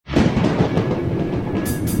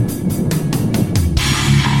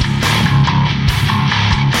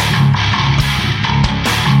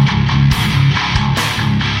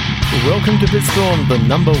welcome to Bitstorm, the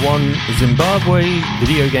 #1 Zimbabwe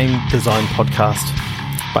video game design podcast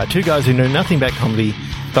by two guys who know nothing about comedy,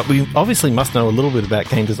 but we obviously must know a little bit about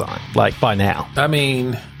game design, like by now. I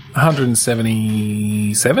mean,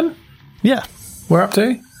 177? Yeah. We're up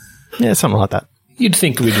to? Yeah, something like that. You'd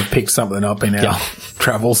think we'd have picked something up in our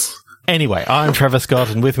travels. Anyway, I'm Trevor Scott,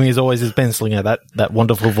 and with me as always is Ben Slinger, that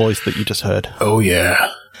wonderful voice that you just heard. Oh,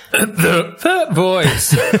 yeah. That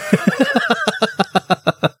voice.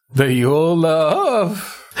 That you all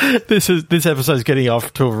love. This episode's getting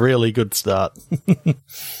off to a really good start.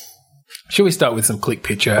 Shall we start with some click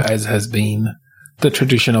picture, as has been the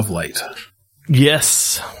tradition of late?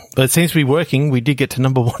 Yes. But it seems to be working. We did get to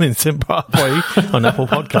 #1 in Zimbabwe on Apple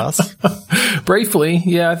Podcasts. Briefly,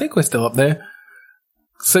 yeah, I think we're still up there.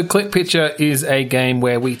 So Click Picture is a game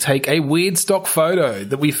where we take a weird stock photo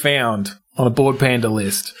that we found on a Board Panda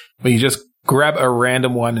list, where you just grab a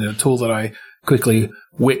random one in a tool that I quickly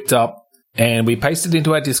whipped up, and we paste it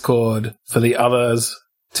into our Discord for the others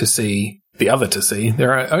to see. The other to see.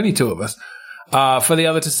 There are only two of us. For the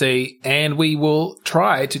other to see, and we will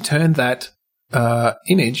try to turn that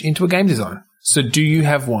image into a game design. So do you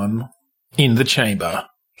have one in the chamber,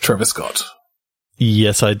 Trevor Scott?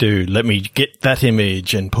 Yes, I do. Let me get that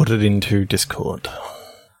image and put it into Discord.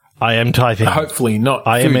 I am typing. Hopefully not.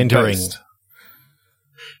 I am entering.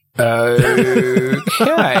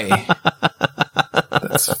 Okay.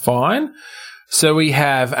 That's fine. So we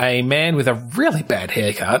have a man with a really bad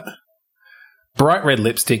haircut, bright red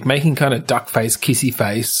lipstick, making kind of duck face, kissy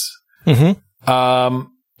face,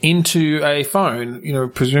 into a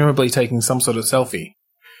phone, presumably taking some sort of selfie.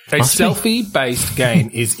 A selfie-based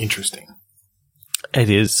game is interesting. It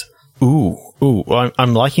is. Ooh.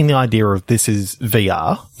 I'm liking the idea of this is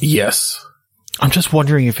VR. Yes. I'm just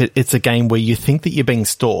wondering if it's a game where you think that you're being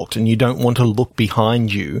stalked and you don't want to look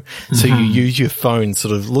behind you, so you use your phone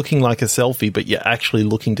sort of looking like a selfie, but you're actually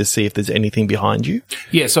looking to see if there's anything behind you.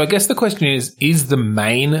 Yeah, so I guess the question is the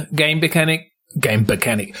main game mechanic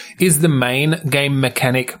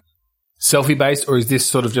selfie-based, or is this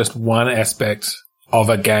sort of just one aspect of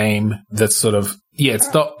a game that's sort of,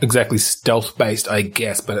 it's not exactly stealth-based, I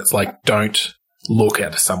guess, but it's like, don't look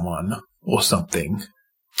at someone or something.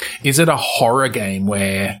 Is it a horror game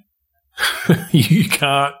where you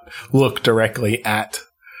can't look directly at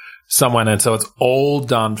someone, and so it's all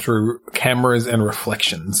done through cameras and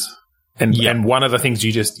reflections? And one of the things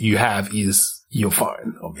you have is your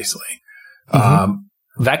phone, obviously.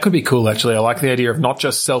 That could be cool, actually. I like the idea of not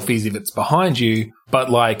just selfies if it's behind you, but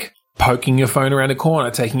like poking your phone around a corner,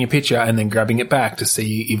 taking a picture, and then grabbing it back to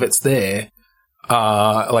see if it's there.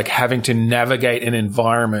 Like having to navigate an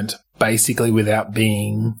environment basically without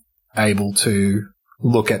being able to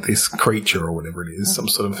look at this creature or whatever it is, some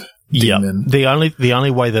sort of demon. The only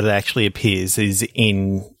way that it actually appears is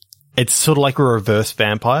it's sort of like a reverse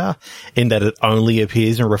vampire in that it only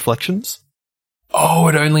appears in reflections. Oh,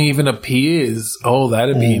 it only even appears. Oh,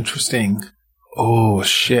 that'd be interesting. Oh,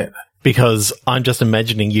 shit. Because I'm just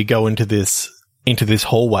imagining you go into this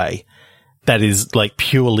hallway that is like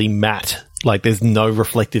purely matte, like there's no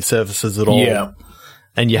reflective surfaces at all. Yeah.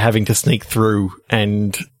 And you're having to sneak through,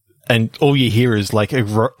 and all you hear is like a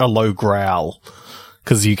low growl,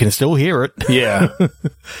 because you can still hear it. Yeah.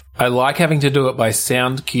 I like having to do it by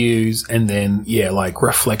sound cues and then, like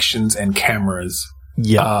reflections and cameras.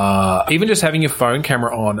 Yeah. Even just having your phone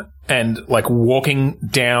camera on and like walking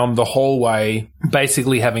down the hallway,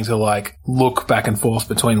 basically having to like look back and forth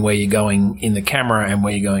between where you're going in the camera and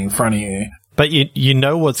where you're going in front of you. But you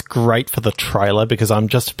know what's great for the trailer, because I'm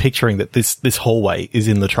just picturing that this hallway is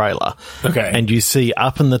in the trailer. Okay. And you see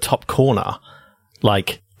up in the top corner,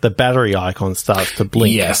 like the battery icon starts to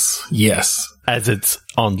blink. Yes. As it's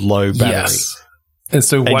on low battery. Yes. And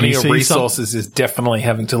so one of your resources is definitely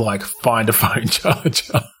having to like find a phone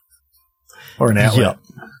charger or an outlet.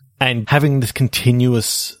 Yeah. And having this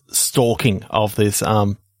continuous stalking of this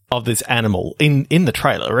animal in the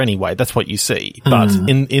trailer anyway, that's what you see. But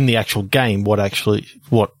in the actual game, what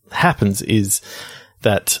happens is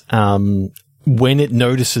that when it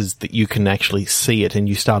notices that you can actually see it and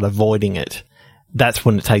you start avoiding it, that's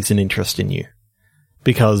when it takes an interest in you.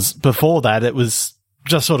 Because before that, it was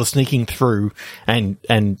just sort of sneaking through and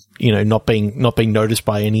not being noticed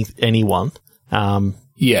by anyone.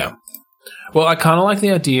 Yeah. Well, I kind of like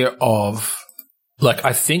the idea of, like,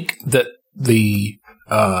 I think that the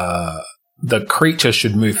creature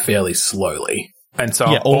should move fairly slowly. And so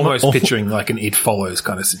I'm almost picturing like an It Follows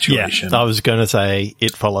kind of situation. Yeah, I was going to say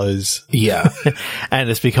It Follows. Yeah. And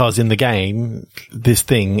it's because in the game, this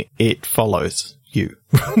thing, it follows you.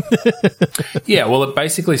 Yeah, well, it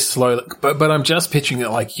basically slowly, but I'm just picturing it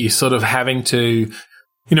like you sort of having to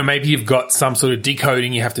maybe you've got some sort of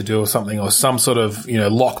decoding you have to do or something, or some sort of,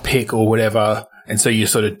 lock pick or whatever. And so you're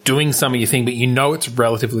sort of doing some of your thing, but it's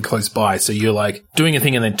relatively close by. So you're like doing a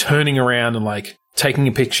thing and then turning around and like taking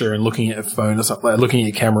a picture and looking at a phone or something, like looking at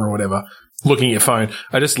your camera or whatever, looking at your phone.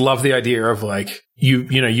 I just love the idea of like, you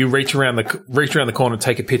reach around the corner,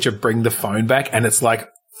 take a picture, bring the phone back, and it's like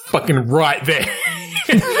fucking right there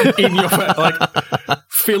in your phone, like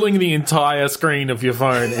filling the entire screen of your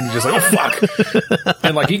phone, and you're just like, oh fuck.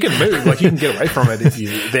 And like you can move, like you can get away from it if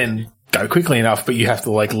you then go quickly enough, but you have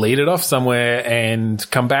to like lead it off somewhere and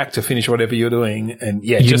come back to finish whatever you're doing. And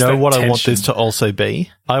yeah, you know what tension. I want this to also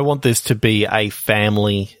be? I want this to be a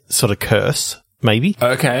family sort of curse. Maybe.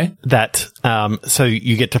 Okay. That, so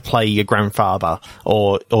you get to play your grandfather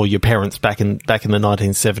or your parents back in the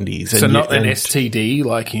 1970s. So not an STD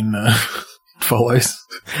like in, Follows?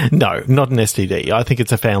 No, not an STD. I think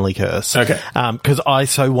it's a family curse. Okay. Cause I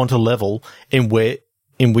so want a level in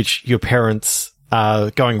which your parents are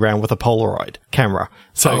going around with a Polaroid camera.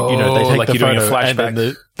 So, they take like the you're photo doing a flashback.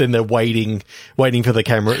 and then they're waiting for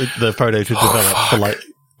the photo to develop for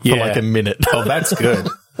like a minute. Oh, that's good.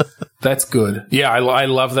 That's good. Yeah, I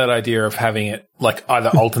love that idea of having it like either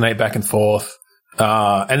alternate back and forth,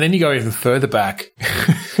 and then you go even further back.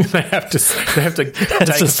 they have to take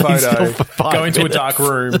a photo, go into a dark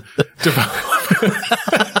room,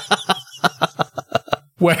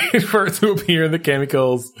 wait for it to appear in the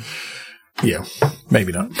chemicals. Yeah,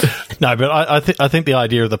 maybe not. No, but I think the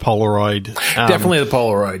idea of the Polaroid, definitely the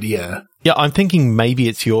Polaroid. Yeah, yeah. I'm thinking maybe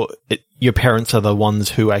it's your parents are the ones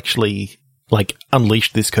who actually like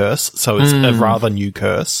unleashed this curse, so it's a rather new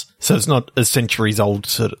curse. So it's not a centuries old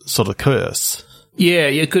sort of curse. Yeah,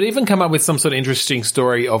 you could even come up with some sort of interesting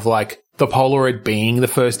story of like the Polaroid being the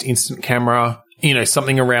first instant camera.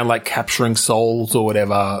 Something around like capturing souls or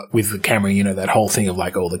whatever with the camera, that whole thing of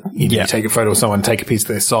like you take a photo of someone, take a piece of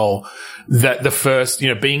their soul. That the first,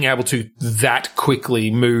 being able to that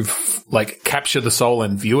quickly move, like capture the soul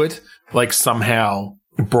and view it, like somehow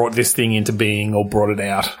brought this thing into being or brought it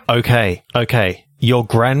out. Okay. Your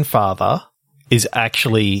grandfather is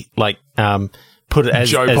actually like, put it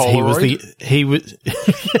as Joe as Polaroid? he was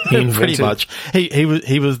pretty much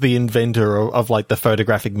he was the inventor of like the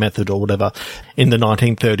photographic method or whatever in the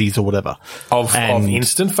 1930s or whatever of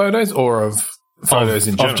instant photos or of photos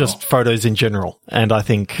in general. Of just photos in general. And I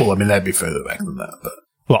think, well, I mean that'd be further back than that, but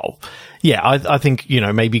well, yeah, I think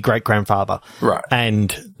maybe great grandfather, right?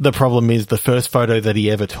 And the problem is the first photo that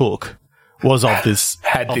he ever took was of this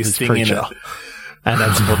this thing creature, in it. And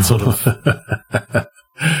that's what sort of.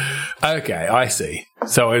 Okay, I see.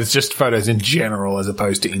 So it's just photos in general as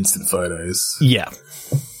opposed to instant photos. Yeah.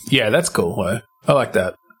 Yeah, that's cool, though. I like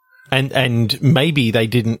that. And maybe they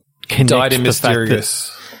didn't connect died in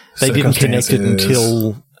mysterious they didn't connect it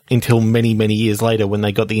until many, many years later when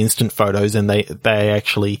they got the instant photos and they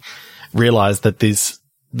actually realized that this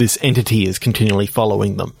entity is continually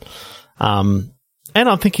following them. And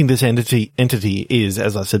I'm thinking this entity is,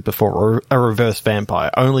 as I said before, a reverse vampire.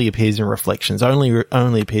 Only appears in reflections. Only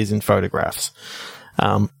appears in photographs.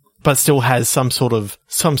 But still has some sort of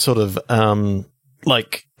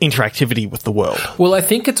like interactivity with the world. Well, I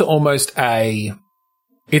think it's almost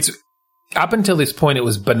it's up until this point it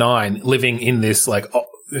was benign, living in this like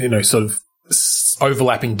sort of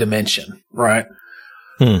overlapping dimension, right?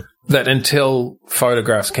 That until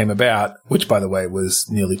photographs came about, which by the way was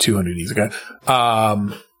nearly 200 years ago,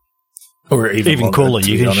 or even cooler,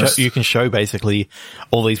 you can show basically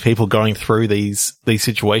all these people going through these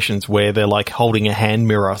situations where they're like holding a hand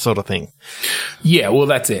mirror sort of thing. Yeah, well,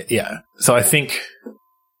 that's it. Yeah, so I think.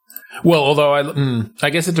 Well, although I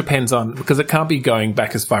guess it depends on because it can't be going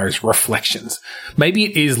back as far as reflections. Maybe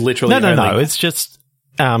it is literally no. It's just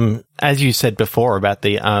as you said before about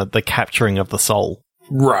the capturing of the soul.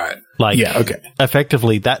 Right. Like, yeah, okay.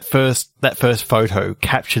 Effectively, that first photo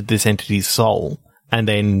captured this entity's soul, and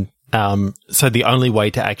then, so the only way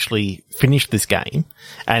to actually finish this game,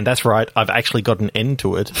 and that's right, I've actually got an end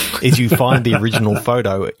to it, is you find the original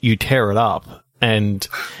photo, you tear it up, and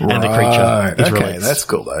the creature is released. That's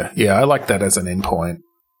cool though. Yeah, I like that as an endpoint.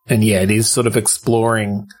 And yeah, it is sort of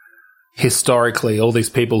exploring historically all these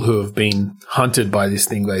people who have been hunted by this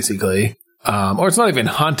thing, basically. Or it's not even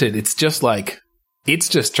hunted, it's just like, it's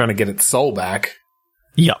just trying to get its soul back.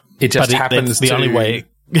 Yeah. It just happens the only way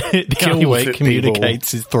it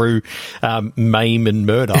communicates is through maim and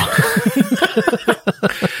murder.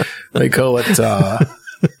 They call it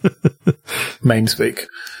maim speak.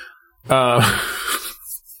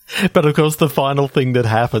 But of course, the final thing that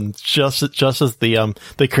happens, just as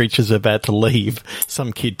the creature's about to leave,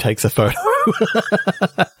 some kid takes a photo.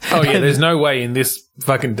 Oh yeah, there's no way in this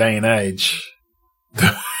fucking day and age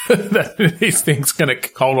that this thing's going to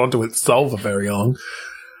hold on to its soul for very long.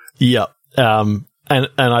 Yeah. And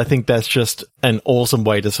I think that's just an awesome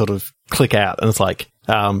way to sort of click out. And it's like,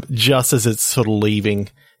 just as it's sort of leaving,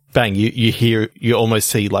 bang, you almost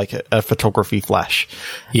see like a photography flash.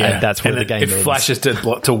 Yeah. And that's where the game ends. It flashes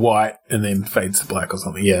to white and then fades to black or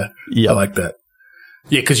something. Yeah. Yeah. I like that.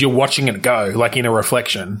 Yeah, because you're watching it go, like in a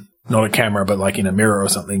reflection, not a camera, but like in a mirror or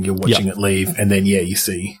something. You're watching it leave, and then you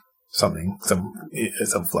see something, some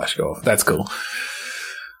flash go off. That's cool.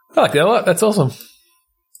 I like that a lot. That's awesome.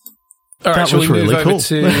 All right, shall we move over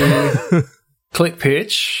to Click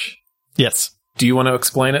Pitch? Yes. Do you want to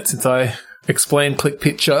explain it since I explained Click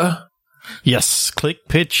Pitcher? Yes, Click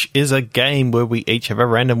Pitch is a game where we each have a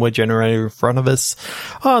random word generator in front of us.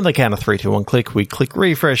 On the count of 3, 2, 1, click. We click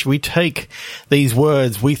refresh. We take these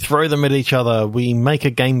words, we throw them at each other. We make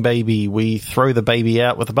a game baby. We throw the baby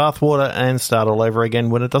out with the bathwater and start all over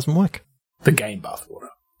again when it doesn't work. The game bathwater.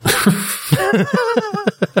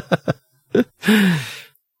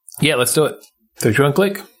 Yeah, let's do it. 3, 2, 1,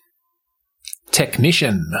 click.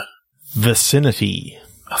 Technician. Vicinity.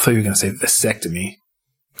 I thought you were going to say vasectomy.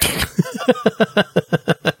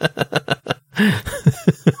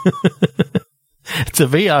 It's a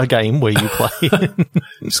VR game where you play.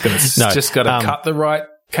 just got to cut the right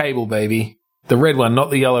cable, baby. The red one,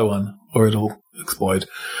 not the yellow one, or it'll explode.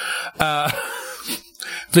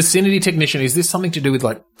 Vicinity technician. Is this something to do with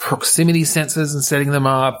like proximity sensors and setting them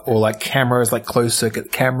up, or like cameras, like closed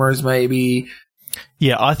circuit cameras, maybe?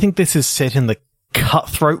 Yeah, I think this is set in the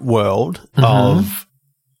cutthroat world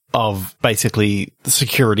of basically the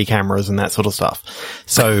security cameras and that sort of stuff.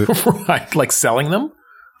 So, right, like selling them,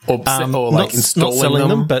 or like installing not selling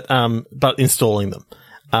them, but installing them.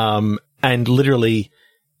 And literally,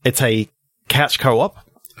 it's a couch co-op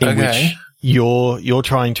in which you're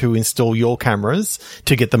trying to install your cameras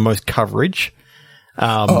to get the most coverage.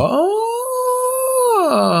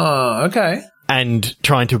 Okay. And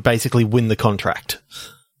trying to basically win the contract.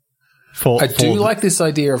 I do like this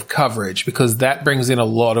idea of coverage because that brings in a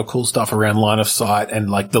lot of cool stuff around line of sight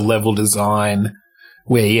and like the level design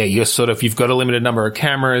where, you've got a limited number of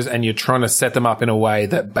cameras and you're trying to set them up in a way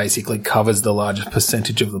that basically covers the largest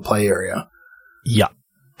percentage of the play area. Yeah.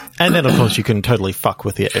 And then, of course, you can totally fuck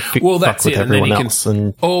with it. That's it. And then you else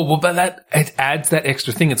can. But it adds that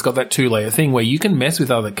extra thing. It's got that 2-layer thing where you can mess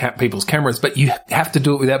with other people's cameras, but you have to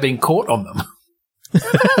do it without being caught on them.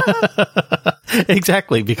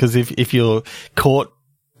 Exactly, because if you're caught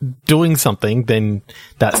doing something, then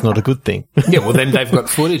that's not a good thing. Yeah, well, then they've got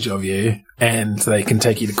footage of you and they can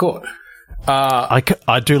take you to court.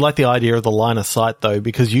 I do like the idea of the line of sight, though,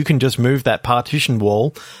 because you can just move that partition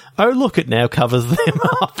wall. Oh, look, it now covers them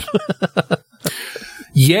up.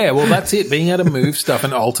 Yeah, well, that's it. Being able to move stuff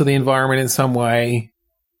and alter the environment in some way.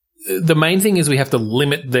 The main thing is we have to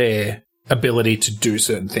limit their ability to do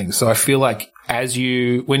certain things. So I feel like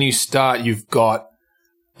when you start, you've got,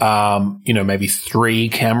 maybe 3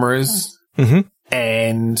 cameras. Mm-hmm.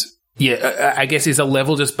 And I guess is a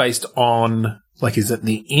level just based on, like, is it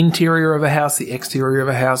the interior of a house, the exterior of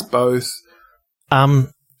a house, both?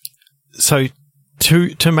 So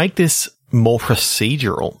to make this more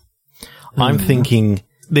procedural, I'm thinking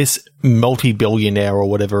this multi-billionaire or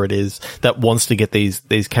whatever it is that wants to get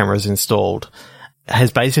these cameras installed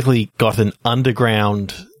has basically got an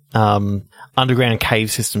underground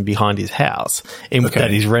cave system behind his house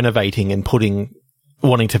that he's renovating and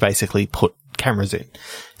wanting to basically put cameras in.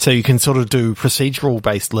 So you can sort of do procedural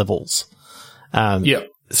based levels.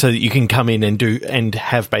 So that you can come in and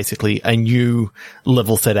have basically a new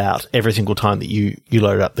level set out every single time that you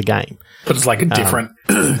load up the game. But it's like a different,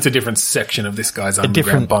 it's a different section of this guy's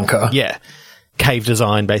underground bunker. Yeah. Cave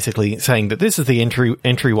design, basically saying that this is the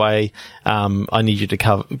entryway. I need you to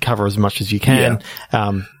cover as much as you can.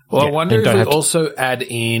 Yeah. I wonder if we also add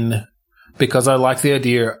in, because I like the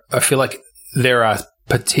idea, I feel like there are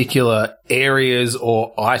particular areas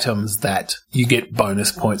or items that you get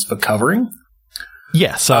bonus points for covering.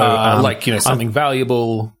 Yeah, so something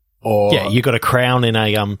valuable, or you got a crown in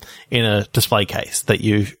a display case that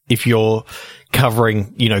if you're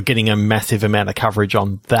covering, getting a massive amount of coverage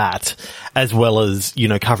on that, as well as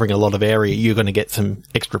covering a lot of area, you're going to get some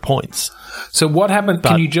extra points. So what happened?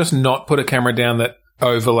 Can you just not put a camera down that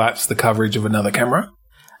overlaps the coverage of another camera?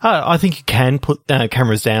 I think you can put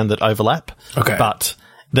cameras down that overlap. Okay, but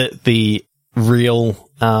the real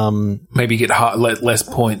maybe get less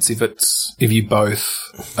points if you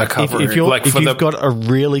both are covering. If you've got a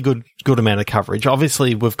really good amount of coverage.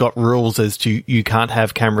 Obviously, we've got rules as to you can't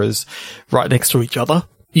have cameras right next to each other.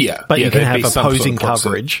 Yeah, but you can have opposing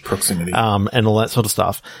coverage, proximity, and all that sort of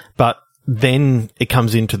stuff. But then it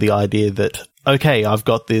comes into the idea that okay, I've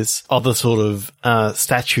got this other sort of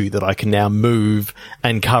statue that I can now move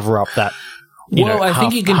and cover up that. I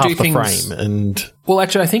think you can do things. Frame and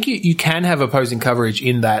Actually, I think you can have opposing coverage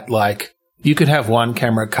in that, like, you could have one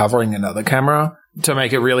camera covering another camera to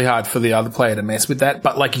make it really hard for the other player to mess with that.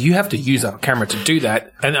 But, like, you have to use up a camera to do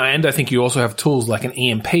that. And I think you also have tools like an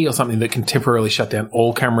EMP or something that can temporarily shut down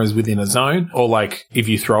all cameras within a zone. Or, like, if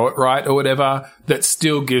you throw it right or whatever, that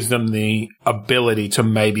still gives them the ability to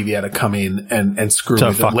maybe be able to come in and screw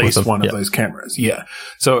with at least one of those cameras. Yeah.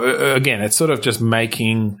 So, again, it's sort of just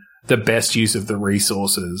making the best use of the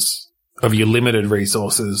resources, of your limited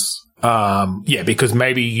resources. Because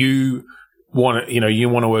maybe you want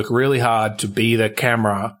to work really hard to be the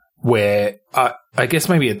camera where, I guess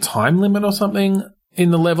maybe a time limit or something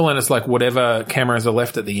in the level, and it's like whatever cameras are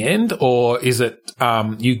left at the end, or is it,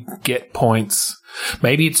 you get points?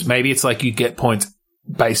 Maybe it's like you get points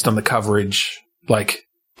based on the coverage, like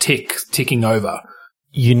ticking over.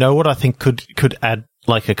 You know what I think could add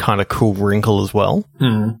like a kind of cool wrinkle as well?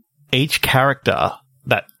 Each character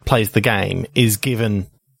that plays the game is given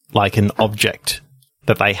like an object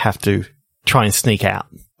that they have to try and sneak out.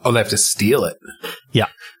 Oh, they have to steal it. Yeah.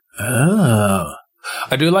 Oh,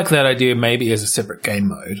 I do like that idea. Maybe as a separate game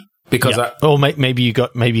mode, because maybe you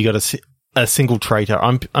got a single traitor.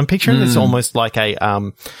 I'm picturing this almost like a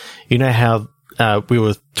you know how we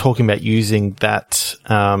were talking about using that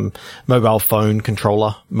mobile phone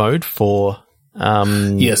controller mode for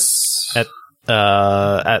yes at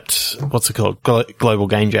what's it called, Global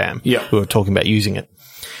Game Jam. Yeah, we were talking about using it.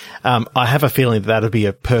 I have a feeling that would be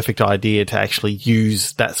a perfect idea to actually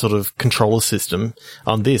use that sort of controller system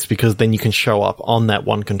on this, because then you can show up on that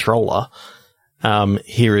one controller.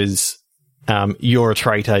 Here is, you're a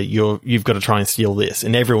traitor. You've got to try and steal this,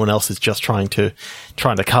 and everyone else is just trying to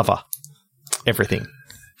cover everything.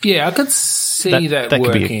 Yeah, I could see that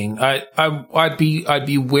working. I'd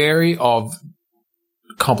be wary of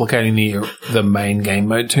complicating the main game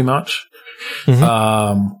mode too much.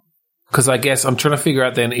 Because I guess I'm trying to figure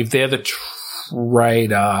out then if they're the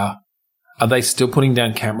traitor, are they still putting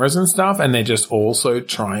down cameras and stuff, and they're just also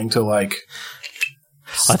trying to like?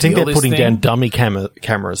 I think they're putting down dummy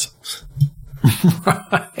cameras.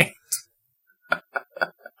 Right.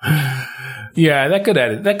 Yeah, that could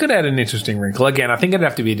add an interesting wrinkle. Again, I think it'd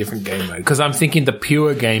have to be a different game mode, because I'm thinking the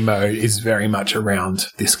pure game mode is very much around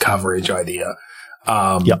this coverage idea.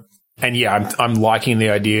 Yep. And yeah, I'm liking the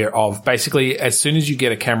idea of basically as soon as you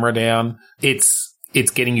get a camera down, it's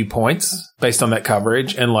getting you points based on that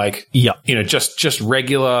coverage, and like, just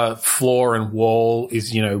regular floor and wall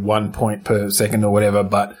is, 1 point per second or whatever,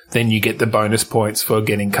 but then you get the bonus points for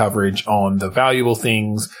getting coverage on the valuable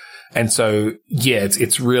things. And so, yeah,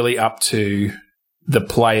 it's really up to the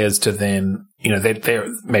players to then,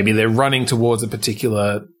 they're running towards a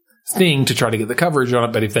particular thing to try to get the coverage on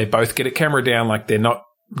it. But if they both get a camera down, like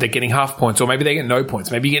they're getting half points, or maybe they get no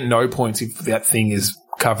points. Maybe you get no points if that thing is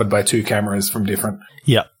covered by two cameras from different.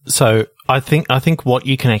 Yeah. So I think what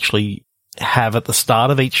you can actually have at the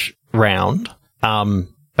start of each round,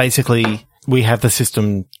 basically we have the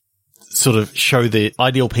system sort of show the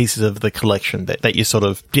ideal pieces of the collection that you're sort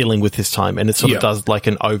of dealing with this time. And it sort of does like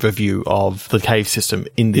an overview of the cave system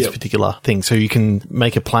in this particular thing. So you can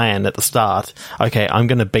make a plan at the start. Okay, I'm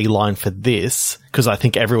going to beeline for this because I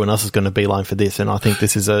think everyone else is going to beeline for this. And I think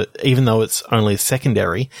this is even though it's only a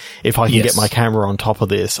secondary, if I can get my camera on top of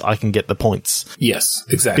this, I can get the points. Yes,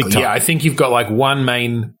 exactly. Yeah, I think you've got like one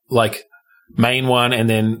main one and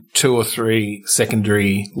then 2 or 3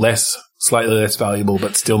 secondary slightly less valuable,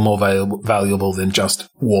 but still more valuable than just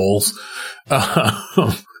walls.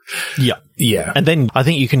 Yeah. And then I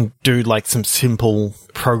think you can do like some simple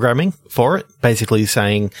programming for it, basically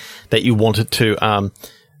saying that you want it to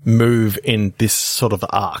move in this sort of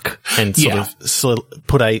arc and sort of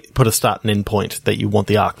put a start and end point that you want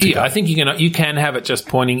the arc to go. I think you can have it just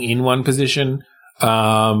pointing in one position,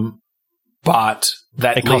 but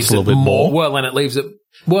that it costs a little bit more. Well, and it leaves it.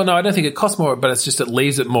 Well, no, I don't think it costs more, but it's just it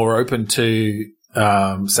leaves it more open to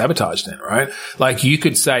sabotage then, right? Like you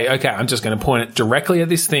could say, okay, I'm just going to point it directly at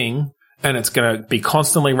this thing and it's going to be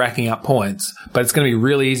constantly racking up points, but it's going to be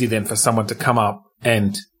really easy then for someone to come up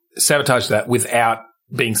and sabotage that without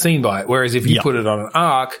being seen by it. Whereas if you put it on an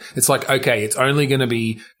arc, it's like, okay, it's only going to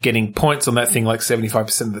be getting points on that thing like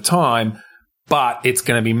 75% of the time, but it's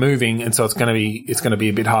going to be moving, and so it's going to be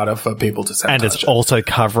a bit harder for people to sabotage. And it's also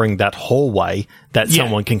covering that hallway that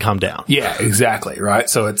someone can come down. Yeah, exactly, right?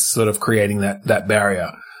 So it's sort of creating that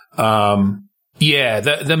barrier.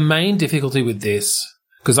 The main difficulty with this,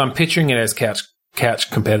 because I'm picturing it as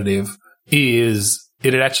couch competitive, is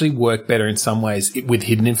it'd actually work better in some ways with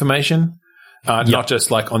hidden information. Not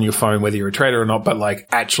just like on your phone, whether you're a trader or not, but like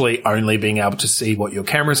actually only being able to see what your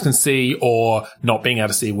cameras can see or not being able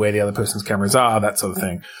to see where the other person's cameras are, that sort of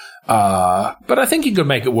thing. But I think you could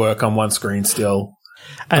make it work on one screen still.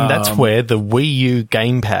 And that's where the Wii U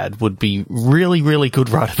gamepad would be really, really good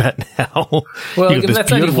right about now. Well, you have this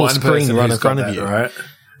that's only beautiful one screen person right who's in front got of that, you. right?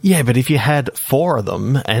 Yeah, but if you had 4 of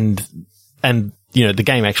them and the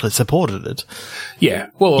game actually supported it. Yeah.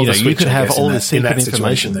 Well, you could have all this in that secret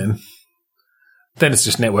information. situation then it's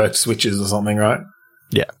just network switches or something, right?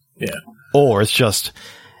 Yeah. Yeah. Or it's just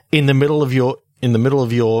in the middle of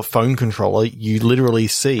your phone controller, you literally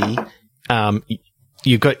see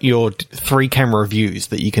you've got your 3 camera views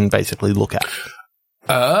that you can basically look at.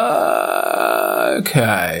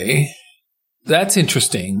 Okay. That's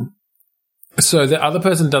interesting. So the other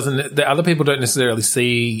people don't necessarily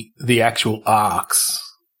see the actual arcs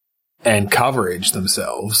and coverage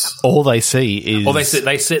themselves. All they see is, or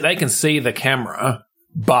they can see the camera,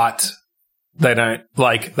 but they don't,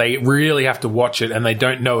 like, they really have to watch it and they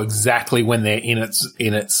don't know exactly when they're in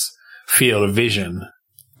its field of vision.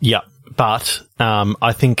 Yeah. But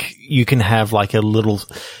I think you can have like a little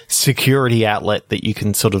security outlet that you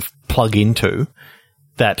can sort of plug into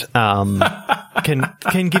that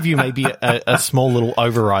can give you maybe a small little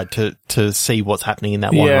override to see what's happening in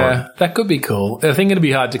that one room. Yeah, that could be cool. I think it'd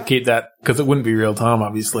be hard to keep that because it wouldn't be real time,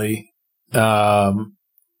 obviously. You'd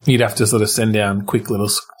have to sort of send down quick little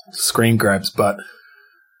screen grabs, but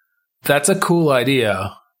that's a cool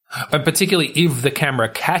idea. And particularly if the camera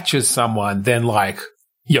catches someone, then like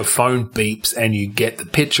your phone beeps and you get the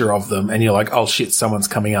picture of them and you're like, oh shit, someone's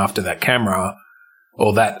coming after that camera.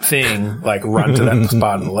 Or that thing, like, run to that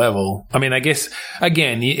part of the level. I mean, I guess,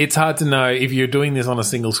 again, it's hard to know if you're doing this on a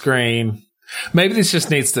single screen. Maybe this just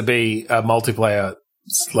needs to be a multiplayer,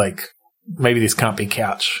 like, maybe this can't be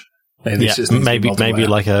couch. Maybe this just needs to be multiplayer. Maybe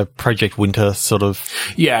like a Project Winter sort of.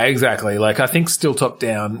 Yeah, exactly. Like, I think still top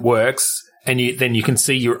down works, and then you can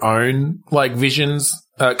see your own, like, vision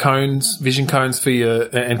cones for your,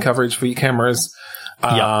 and coverage for your cameras.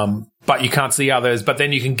 But you can't see others, but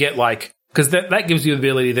then you can get, like, because that gives you the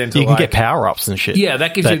ability then to you can get power-ups and shit. Yeah,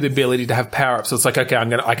 that gives you the ability to have power-ups. So it's like, okay,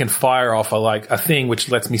 I can fire off a thing which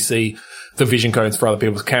lets me see the vision codes for other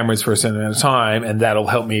people's cameras for a certain amount of time, and that'll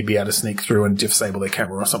help me be able to sneak through and disable their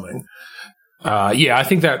camera or something. I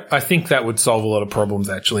think that would solve a lot of problems,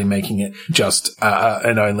 actually, making it just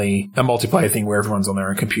only a multiplayer thing where everyone's on their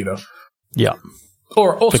own computer. Yeah.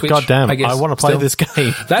 Or Switch. Goddamn, I guess, I want to play this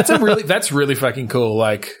game. That's really fucking cool.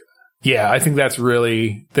 Like, yeah, I think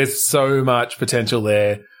there's so much potential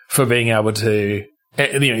there for being able to,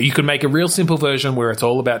 you could make a real simple version where it's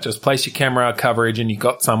all about just place your camera coverage and you've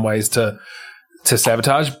got some ways to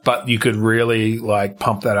sabotage, but you could really like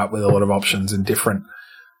pump that up with a lot of options and different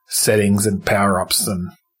settings and power-ups. And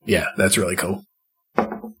yeah, that's really cool.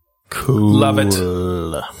 Cool. Love it.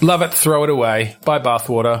 Love it. Throw it away. Buy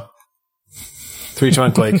bathwater. 3, 2,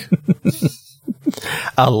 1, click.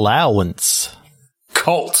 Allowance.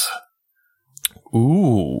 Colt.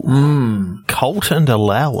 Ooh. Colt and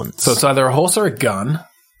allowance. So it's either a horse or a gun.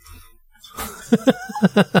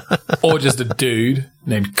 Or just a dude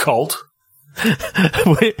named Colt.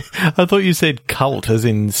 Wait, I thought you said cult as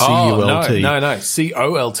in C-U-L-T. Oh, no.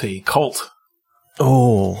 C-O-L-T. Colt.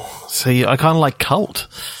 Oh, see, I kind of like cult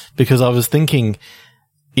because I was thinking,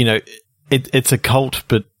 it's a cult,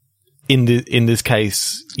 but in this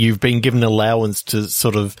case, you've been given allowance to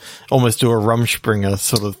sort of almost do a Rumspringa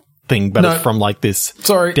sort of thing, but it's from like this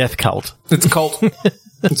death cult. It's a cult.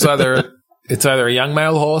 It's either a young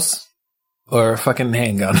male horse or a fucking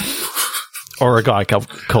handgun. Or a guy called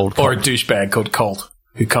Colt. Or a douchebag called Colt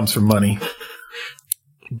who comes from money.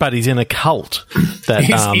 But he's in a cult that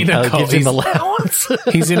gives him allowance.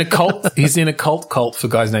 He's in a cult for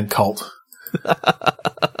guys named Colt.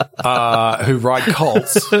 Who ride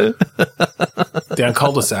colts down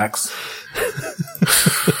cul-de-sacs.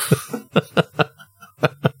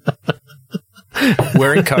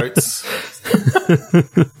 Wearing coats.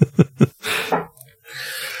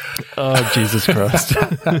 Oh, Jesus Christ.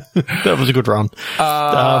 That was a good run.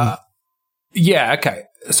 Yeah, okay.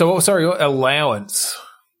 So, your allowance.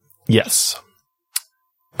 Yes.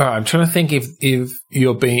 All right, I'm trying to think if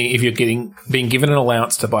you're being given an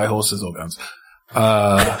allowance to buy horses or guns.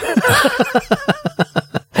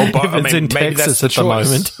 If it's in Texas at the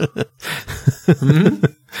moment.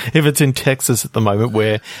 If it's in Texas at the moment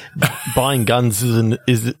where buying guns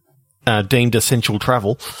is deemed essential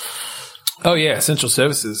travel. Oh, yeah, essential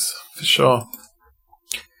services, for sure.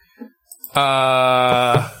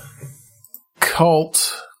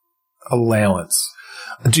 Cult allowance.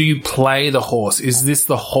 Do you play the horse? Is this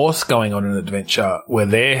the horse going on an adventure where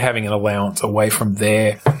they're having an allowance away from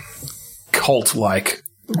their cult-like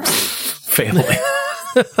family?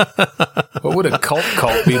 What would a cult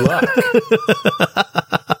be like?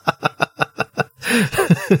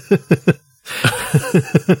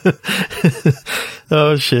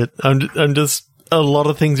 Oh shit! I'm just, a lot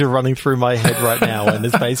of things are running through my head right now, and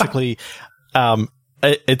it's basically,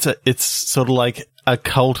 it's sort of like a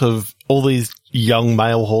cult of all these young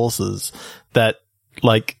male horses that,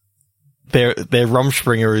 like, their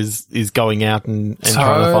Rumspringa is going out and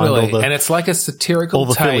trying to find all the, and it's like a satirical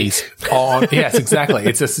take fillies. on, yes, exactly.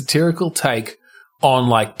 It's a satirical take on,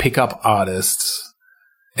 like, pickup artists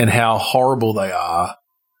and how horrible they are,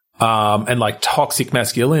 and like toxic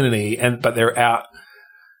masculinity, but they're out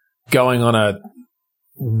going on a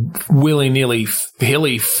willy-nilly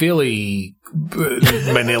hilly-filly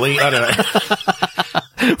manilly, I don't know.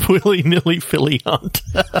 Willy-nilly filly hunt.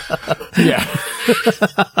 Yeah.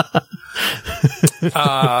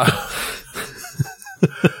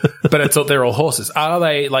 But they're all horses. Are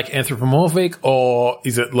they like anthropomorphic, or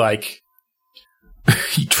is it like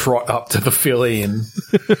you trot up to the filly and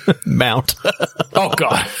mount? Oh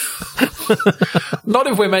God! Not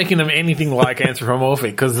if we're making them anything like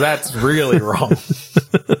anthropomorphic, because that's really wrong.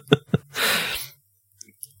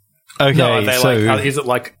 Okay, no, are they so is it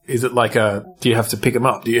like a? Do you have to pick them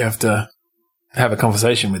up? Do you have to have a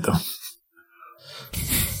conversation with them?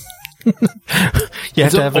 You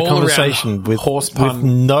have to have a conversation with horse pun. With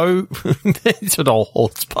no, it's an all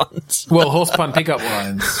horse puns. Well, horse pun pickup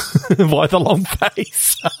lines. Why the long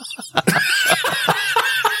face?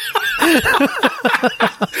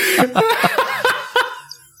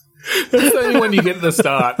 That's the only one you get at the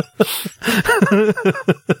start.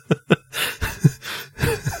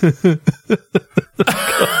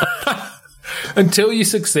 Until you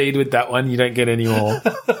succeed with that one, you don't get any more.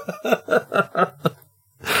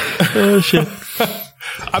 Oh, shit.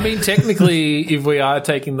 I mean, technically, if we are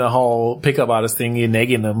taking the whole pickup artist thing, you're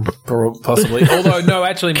negging them, possibly. Although, no,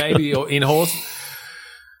 actually, maybe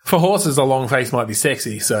for horses, a long face might be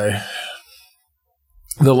sexy, so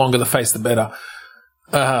the longer the face, the better.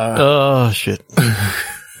 Oh, shit.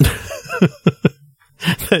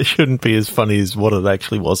 That shouldn't be as funny as what it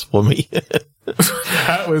actually was for me.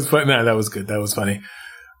 That was funny. No, that was good. That was funny.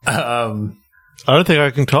 I don't think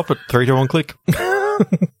I can top it. 3 to 1 click.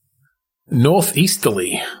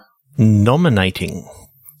 Northeasterly. Nominating.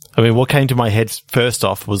 I mean, what came to my head first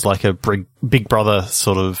off was like a Big Brother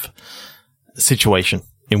sort of situation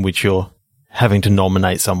in which you're having to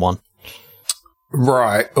nominate someone.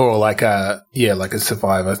 Right. Or like a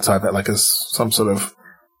Survivor type, like some sort of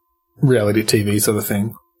reality TV sort of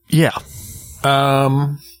thing. Yeah. I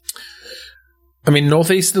mean,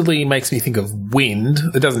 northeasterly makes me think of wind.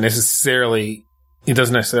 It doesn't necessarily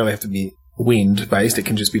have to be wind based. It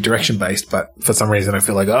can just be direction based. But for some reason, I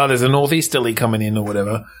feel like, there's a northeasterly coming in or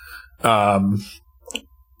whatever. But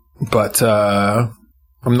I'm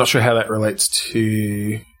not sure how that relates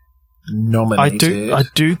to nominated. I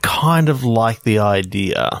do kind of like the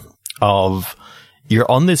idea of you're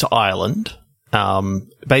on this island,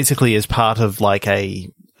 basically as part of like a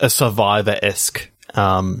Survivor-esque,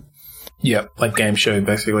 like game show,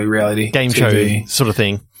 basically reality game TV show sort of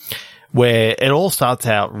thing, where it all starts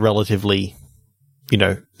out relatively,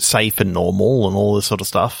 safe and normal and all this sort of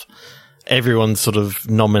stuff. Everyone's sort of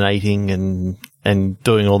nominating and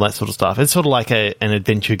doing all that sort of stuff. It's sort of like an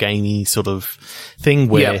adventure gamey sort of thing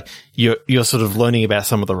where you're sort of learning about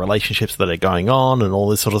some of the relationships that are going on and all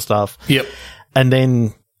this sort of stuff. Yep. And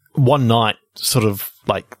then one night, sort of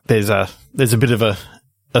like there's a bit of a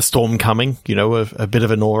storm coming, a bit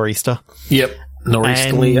of a nor'easter. Yep.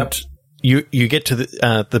 Nor'easterly. Yep. You get to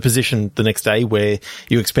the position the next day where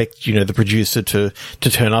you expect, the producer to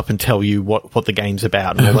turn up and tell you what the game's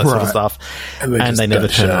about and all that sort of stuff. And they never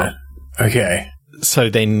turn up. Okay. So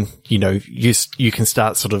then, you can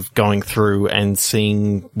start sort of going through and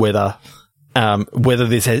seeing whether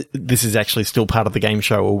this is actually still part of the game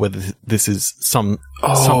show or whether this is something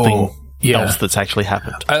else that's actually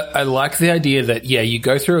happened. I like the idea that, you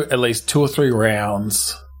go through at least 2 or 3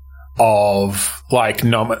 rounds of like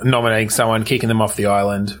nominating someone, kicking them off the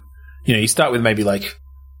island. You start with maybe like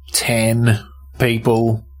 10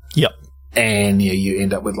 people. Yep. And you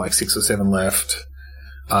end up with like 6 or 7 left.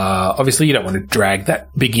 Obviously you don't want to drag that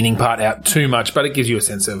beginning part out too much, but it gives you a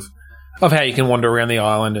sense of how you can wander around the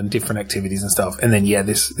island and different activities and stuff. And then,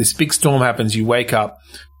 this big storm happens, you wake up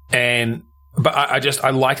but I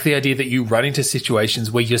like the idea that you run into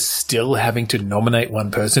situations where you're still having to nominate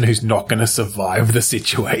one person who's not going to survive the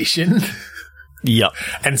situation. Yep.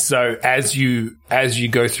 And so as you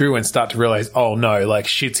go through and start to realize, oh no, like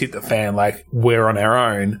shit's hit the fan, like we're on our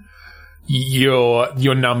own,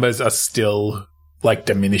 your numbers are still like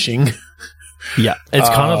diminishing. Yeah. It's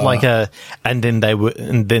kind of like and then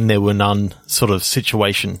there were none sort of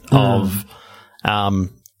situation of,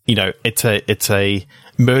 it's a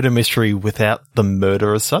murder mystery without the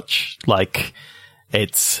murder as such. Like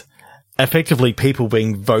it's effectively people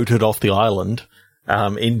being voted off the island,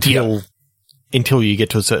 until you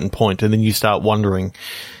get to a certain point, and then you start wondering,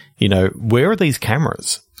 where are these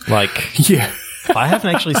cameras? Like, yeah, I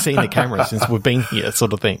haven't actually seen the cameras since we've been here,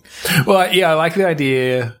 sort of thing. Well, yeah, I like the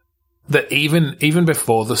idea that even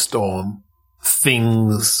before the storm,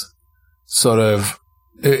 things sort of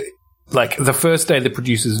like the first day the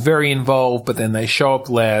producer's very involved, but then they show up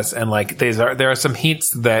less, and like there are some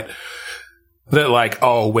hints that like,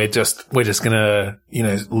 oh, we're just gonna,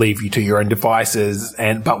 leave you to your own devices,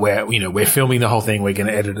 but we're filming the whole thing, we're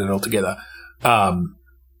gonna edit it all together.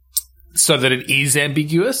 So that it is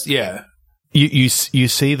ambiguous, yeah. You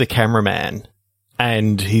see the cameraman,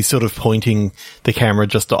 and he's sort of pointing the camera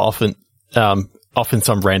just off in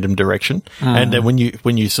some random direction, and then when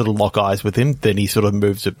you sort of lock eyes with him, then he sort of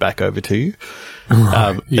moves it back over to you,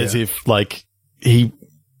 as if like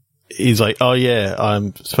he's like, oh yeah,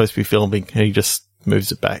 I'm supposed to be filming, and he just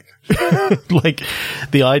moves it back. Like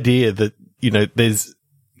the idea that, there's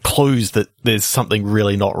clues that there's something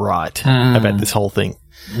really not right about this whole thing.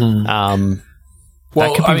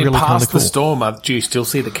 Well, I mean, really past cool. the storm, do you still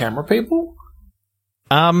see the camera people?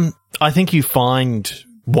 I think you find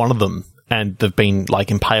one of them and they've been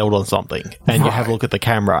like impaled on something, and you have a look at the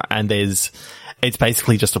camera, and it's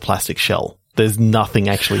basically just a plastic shell. There's nothing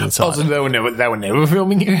actually inside. Oh, so they were never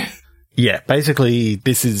filming it? Yeah, basically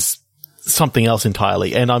this is something else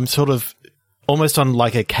entirely, and I'm sort of almost on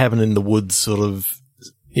like a cabin in the woods sort of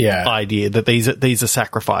idea that these are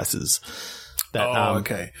sacrifices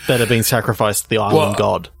that that are being sacrificed to the island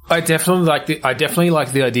god. I definitely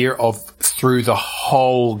like the idea of through the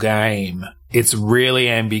whole game, it's really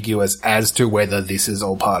ambiguous as to whether this is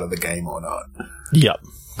all part of the game or not. Yep.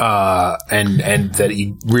 And that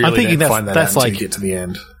you really don't find that out until you get to the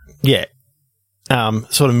end. Yeah.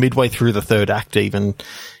 Sort of midway through the third act even,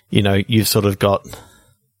 you've sort of got,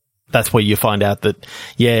 that's where you find out that,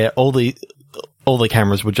 all the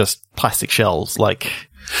cameras were just plastic shells, like.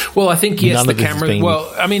 Well, I think, yes, the cameras,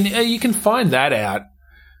 well, I mean, you can find that out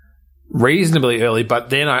reasonably early, but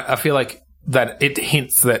then I feel like that it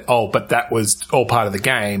hints that, but that was all part of the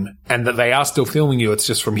game, and that they are still filming you, it's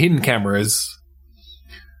just from hidden cameras.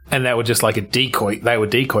 And they were just like they were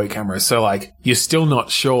decoy cameras. So like, you're still not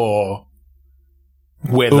sure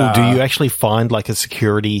whether. Do you actually find like a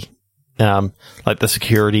security, like the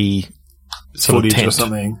security sort footage of tent or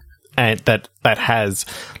something? And that has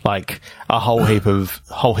like a whole heap of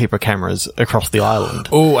cameras across the island.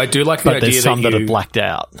 Oh, I do like the idea there's some that are blacked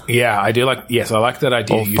out. Yeah, I do like, yes, I like that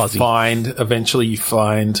idea. Eventually you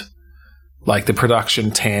find like the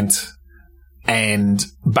production tent, and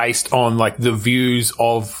based on like the views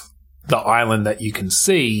of the island that you can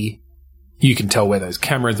see, you can tell where those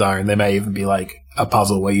cameras are, and there may even be like a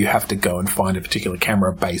puzzle where you have to go and find a particular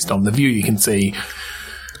camera based on the view you can see.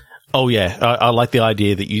 Oh yeah, I like the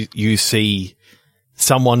idea that you see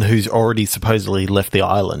someone who's already supposedly left the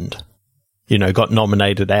island, got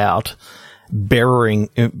nominated out, burying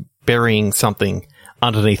something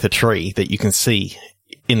underneath a tree that you can see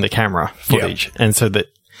in the camera footage, and so that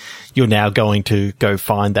you're now going to go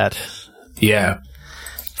find that. Yeah.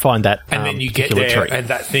 Find that. And then you get there, and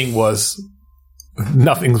that thing was,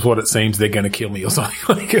 nothing's what it seems, they're going to kill me or something.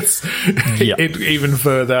 Like it even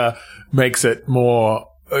further makes it more,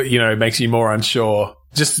 makes you more unsure.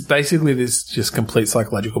 Just basically this just complete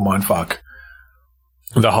psychological mindfuck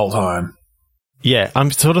the whole time. Yeah,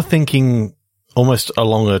 I'm sort of thinking almost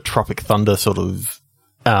along a Tropic Thunder sort of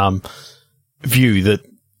view, that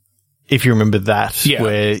if you remember that,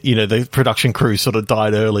 where, the production crew sort of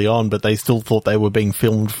died early on, but they still thought they were being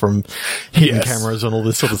filmed from hidden cameras and all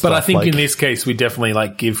this sort of stuff. But I think in this case, we definitely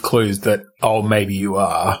like give clues that, maybe you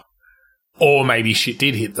are, or maybe shit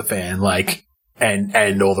did hit the fan, like,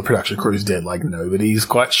 and all the production crew's dead, like nobody's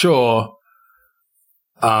quite sure.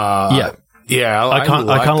 Yeah, I kind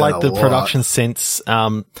of like the production sense,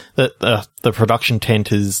 that the production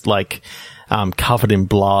tent is like, covered in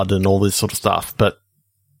blood and all this sort of stuff, but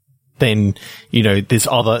then, this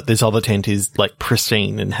other tent is like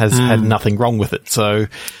pristine and has had nothing wrong with it. So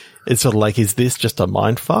it's sort of like, is this just a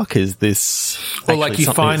mind fuck? Is this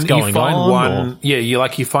you find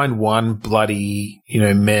one bloody,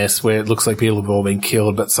 mess where it looks like people have all been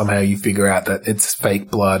killed, but somehow you figure out that it's fake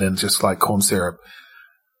blood and just like corn syrup.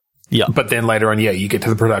 Yeah. But then later on, you get to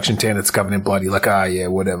the production tent, it's covered in blood. You're like,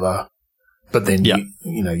 whatever. But then,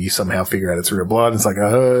 you somehow figure out it's real blood. It's like,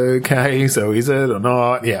 okay, so is it or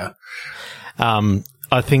not? Yeah.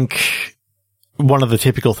 I think one of the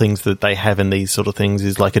typical things that they have in these sort of things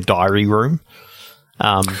is like a diary room.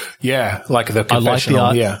 Like the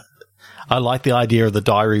confessional, I like the idea of the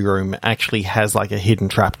diary room actually has like a hidden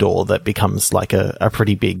trapdoor that becomes like a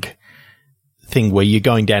pretty big thing where you're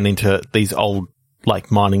going down into these old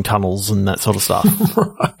like mining tunnels and that sort of stuff.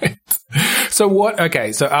 Right. So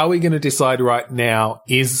so are we going to decide right now,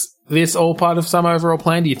 is this all part of some overall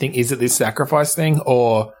plan? Do you think, is it this sacrifice thing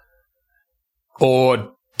or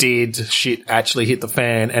did shit actually hit the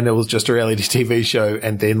fan and it was just a reality TV show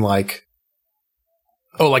and then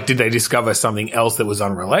did they discover something else that was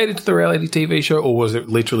unrelated to the reality TV show, or was it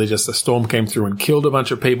literally just a storm came through and killed a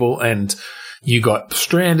bunch of people and you got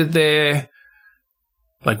stranded there?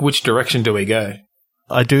 Like, which direction do we go?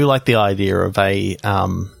 I do like the idea of a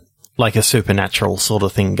supernatural sort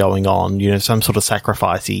of thing going on, some sort of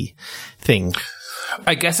sacrificey thing.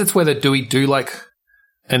 I guess it's whether do we do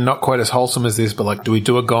and not quite as wholesome as this, but do we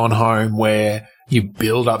do a Gone Home where you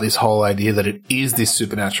build up this whole idea that it is this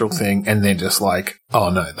supernatural thing and then just oh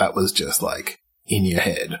no, that was just in your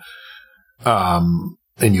head. And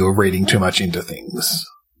you were reading too much into things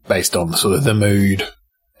based on sort of the mood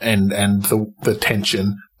and the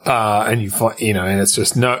tension. And you find, and it's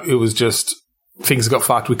just, no, it was just things got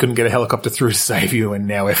fucked. We couldn't get a helicopter through to save you. And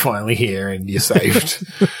now we're finally here and you're saved.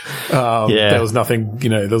 There was nothing,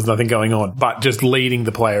 there was nothing going on, but just leading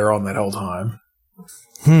the player on that whole time.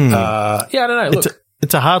 I don't know. Look,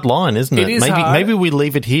 it's a hard line, isn't it? It is hard. Maybe we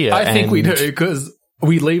leave it here. I think we do, because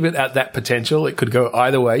we leave it at that potential. It could go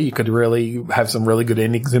either way. You could really have some really good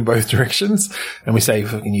endings in both directions. And we say,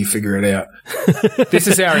 can you figure it out? This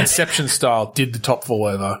is our Inception style. Did the top fall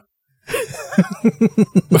over?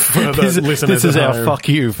 This is our fuck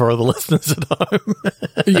you for the listeners at home.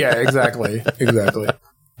 Yeah, exactly.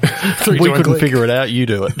 We couldn't figure it out. You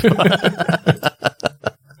do it.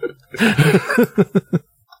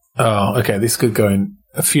 Oh, okay. This could go in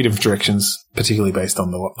a few different directions, particularly based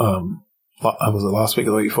on the was it last week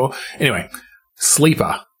or the week before? Anyway,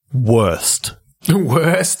 sleeper. Worst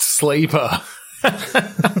sleeper.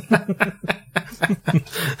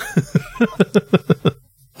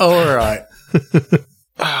 All right.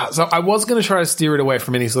 So I was going to try to steer it away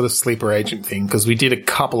from any sort of sleeper agent thing because we did a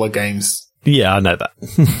couple of games. Yeah, I know that.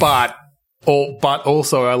 but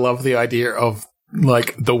also I love the idea of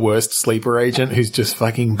the worst sleeper agent who's just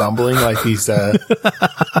fucking bumbling he's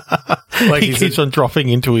he keeps on dropping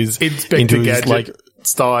into his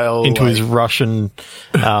style into his Russian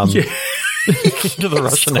into the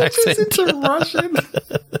Russian accent. Into Russian.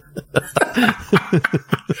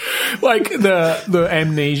 the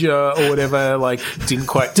amnesia or whatever didn't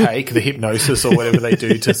quite take the hypnosis or whatever they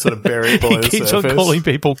do to sort of bury it below the surface. He keeps on calling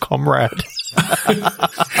people comrade.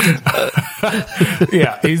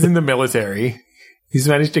 Yeah, he's in the military. He's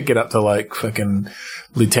managed to get up to fucking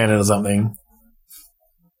lieutenant or something.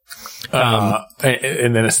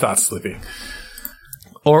 And then it starts slipping.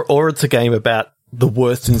 Or it's a game about the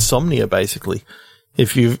worst insomnia, basically.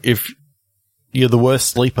 If you're the worst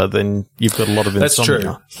sleeper, then you've got a lot of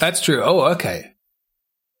insomnia. That's true. Oh, okay.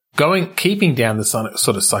 Keeping down the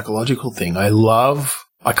sort of psychological thing, I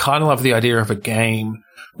kind of love the idea of a game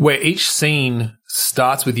where each scene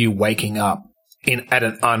starts with you waking up at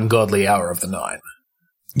an ungodly hour of the night.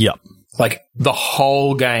 Yep. The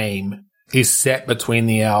whole game is set between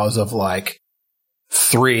the hours of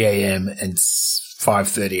 3 a.m. and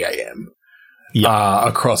 5:30 a.m.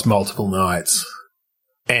 Across multiple nights,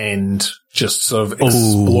 and just sort of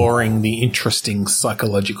exploring the interesting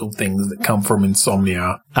psychological things that come from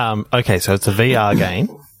insomnia. Okay, so it's a VR game.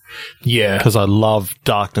 Yeah. Because I love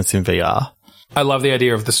darkness in VR. I love the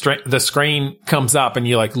idea of the screen comes up and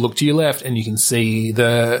you look to your left and you can see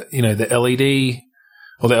the LED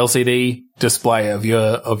or the LCD display of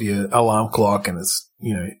your alarm clock, and it's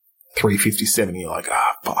 3:57. You're like,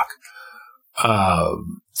 fuck.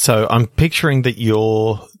 So I'm picturing that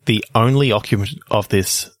you're the only occupant of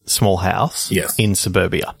this small house in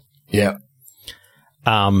suburbia. Yeah.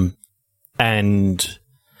 And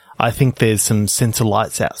I think there's some sensor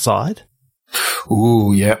lights outside.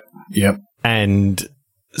 Ooh, yep. And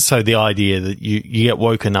so the idea that you get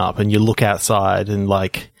woken up and you look outside and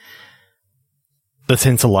the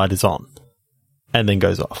sensor light is on and then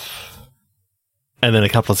goes off. And then a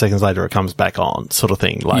couple of seconds later it comes back on, sort of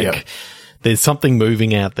thing. There's something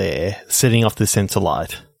moving out there, setting off the sensor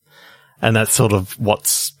light. And that's sort of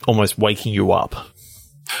what's almost waking you up.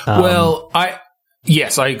 I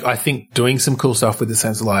think doing some cool stuff with the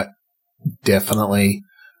sensor light, definitely.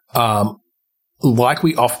 Like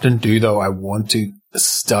we often do, though, I want to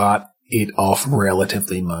start it off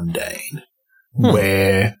relatively mundane,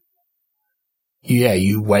 where,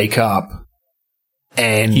 you wake up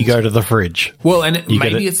and you go to the fridge. Well, and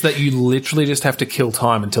maybe it's that you literally just have to kill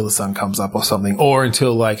time until the sun comes up or something, or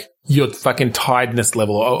until like your fucking tiredness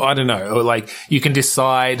level, or I don't know, or like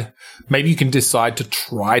maybe you can decide to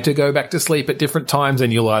try to go back to sleep at different times,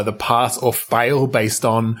 and you'll either pass or fail based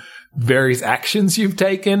on various actions you've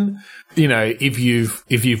taken. You know, if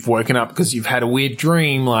you've woken up because you've had a weird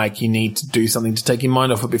dream, like you need to do something to take your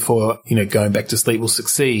mind off it before, going back to sleep will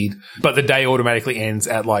succeed. But the day automatically ends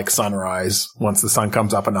at like sunrise once the sun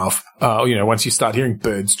comes up enough. Once you start hearing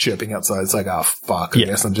birds chirping outside, it's like, oh fuck, I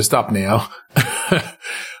guess I'm just up now.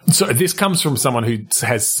 So this comes from someone who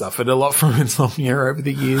has suffered a lot from insomnia over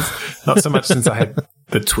the years. Not so much since I had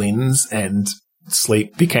the twins and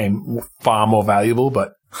sleep became far more valuable,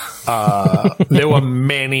 but there were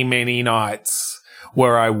many, many nights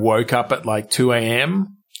where I woke up at like 2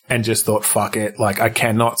 a.m. and just thought, fuck it, like I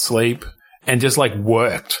cannot sleep, and just like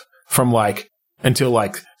worked from like until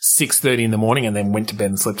like 6:30 in the morning and then went to bed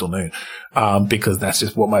and slept till noon, because that's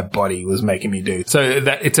just what my body was making me do. So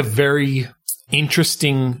that it's a very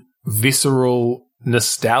interesting, visceral,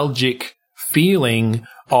 nostalgic feeling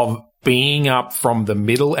of being up from the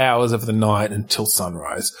middle hours of the night until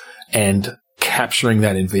sunrise, and capturing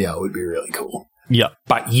that in VR would be really cool. Yeah.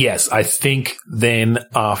 But yes, I think then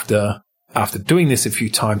after doing this a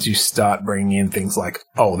few times, you start bringing in things like,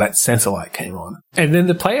 oh, that sensor light came on. And then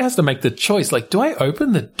the player has to make the choice, like, do I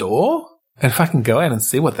open the door and fucking go out and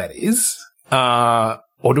see what that is? Or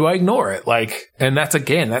do I ignore it? Like, and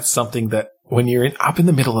that's something that when you're up in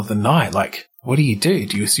the middle of the night, like, what do you do?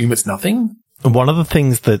 Do you assume it's nothing? One of the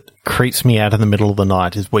things that creeps me out in the middle of the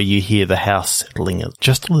night is where you hear the house settling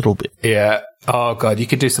just a little bit. Yeah. Oh god, you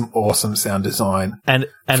could do some awesome sound design. And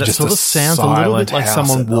it sort of sounds a little bit like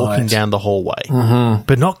someone walking down the hallway,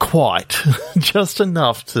 but not quite, just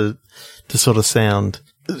enough to sort of sound.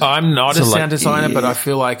 I'm not a sound designer, but I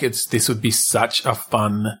feel like this would be such a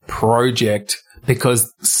fun project,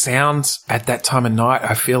 because sounds at that time of night,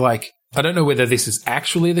 I feel like, I don't know whether this is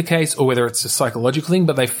actually the case or whether it's a psychological thing,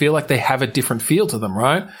 but they feel like they have a different feel to them,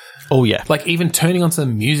 right? Oh, yeah. Like even turning on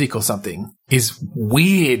some music or something is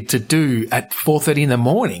weird to do at 4:30 in the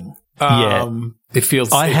morning. It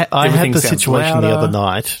feels... I had the situation the other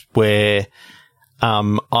night where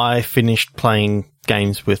I finished playing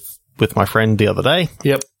games with my friend the other day.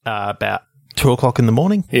 Yep. About 2:00 in the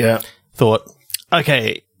morning. Yeah. Thought,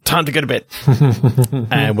 okay, time to go to bed.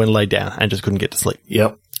 And went and laid down and just couldn't get to sleep.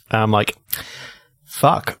 Yep. I'm like,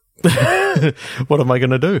 fuck. What am I going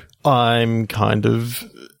to do? I'm kind of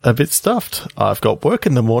a bit stuffed. I've got work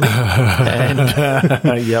in the morning.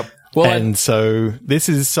 And yep. Well, and so this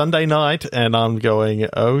is Sunday night and I'm going,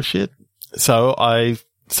 oh shit. So I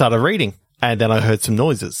started reading and then I heard some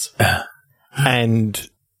noises. And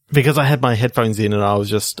because I had my headphones in and I was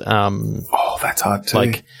just, oh, that's hard too.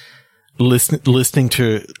 Like listening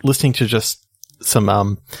to just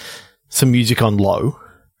some music on low.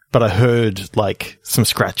 But I heard like some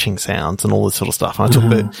scratching sounds and all this sort of stuff. And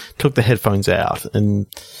I took the headphones out and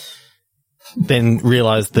then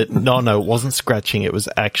realized that no, it wasn't scratching. It was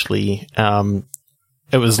actually,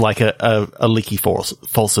 it was like a leaky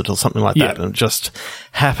faucet or something like that. And it just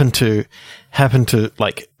happened to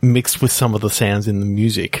like mix with some of the sounds in the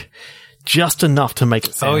music just enough to make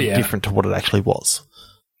it sound different to what it actually was.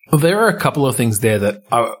 Well, there are a couple of things there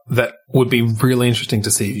that would be really interesting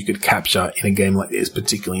to see if you could capture in a game like this,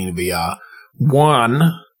 particularly in VR.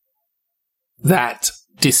 One, that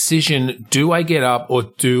decision, do I get up or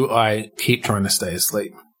do I keep trying to stay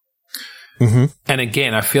asleep? Mm-hmm. And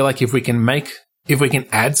again, I feel like if we can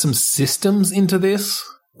add some systems into this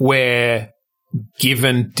where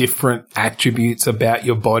given different attributes about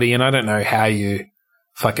your body, and I don't know how you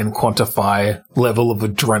fucking quantify level of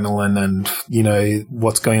adrenaline and,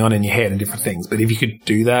 what's going on in your head and different things. But if you could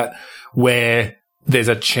do that where there's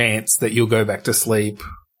a chance that you'll go back to sleep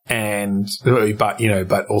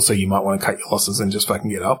but also you might want to cut your losses and just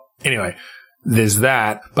fucking get up. Anyway, there's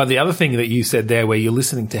that. But the other thing that you said there where you're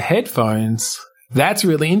listening to headphones, that's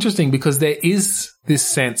really interesting because there is this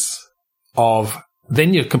sense of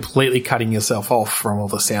then you're completely cutting yourself off from all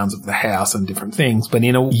the sounds of the house and different things. But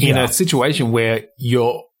in a situation where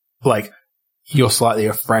you're slightly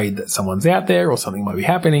afraid that someone's out there or something might be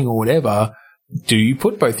happening or whatever, do you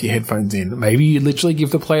put both your headphones in? Maybe you literally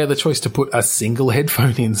give the player the choice to put a single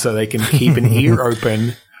headphone in so they can keep an ear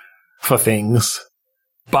open for things.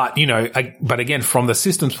 But, but again, from the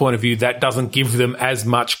system's point of view, that doesn't give them as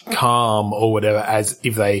much calm or whatever as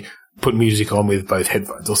if they put music on with both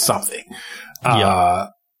headphones or something.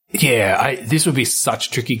 this would be such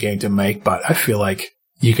a tricky game to make, but I feel like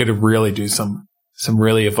you could really do some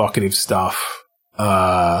really evocative stuff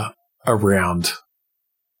around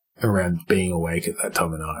being awake at that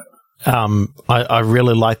time of night. I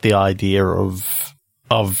really like the idea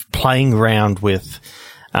of playing around with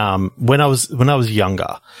when I was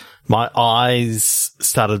younger, my eyes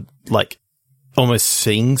started like almost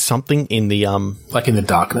seeing something in the like in the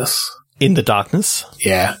darkness. In the darkness.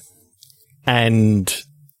 Yeah. And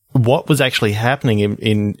what was actually happening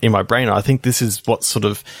in my brain, I think this is what sort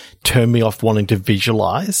of turned me off wanting to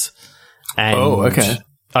visualize. And okay.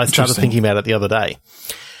 I started thinking about it the other day.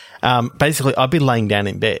 Basically, I'd be laying down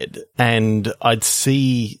in bed and I'd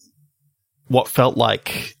see what felt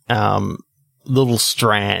like little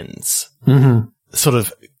strands sort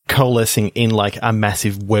of coalescing in like a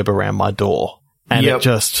massive web around my door. And it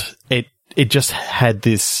just had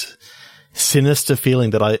this sinister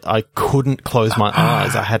feeling that I couldn't close my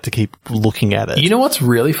eyes. I had to keep looking at it. You know what's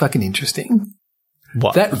really fucking interesting?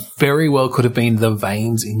 What? That very well could have been the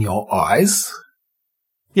veins in your eyes.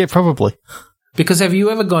 Yeah, probably. Because have you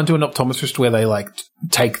ever gone to an optometrist where they like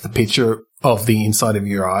take the picture of the inside of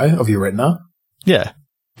your eye, of your retina? Yeah.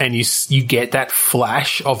 And you get that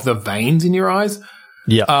flash of the veins in your eyes?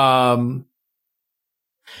 Yeah.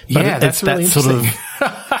 That's really interesting.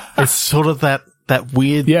 It's sort of that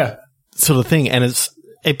weird sort of thing. And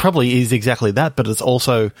it probably is exactly that, but it's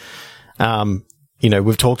also,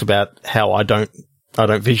 we've talked about how I don't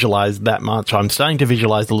visualize that much. I'm starting to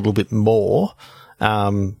visualize a little bit more.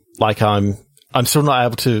 Like I'm still not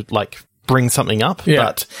able to like bring something up,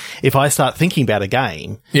 but if I start thinking about a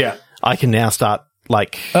game, I can now start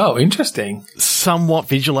like, oh, interesting, somewhat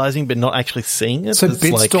visualizing, but not actually seeing it. So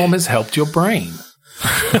Bitstorm has helped your brain.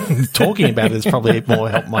 Talking about it has probably more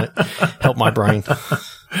helped my brain.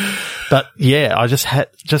 But yeah, I just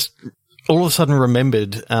all of a sudden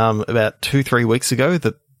remembered, about 2-3 weeks ago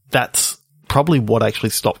that's probably what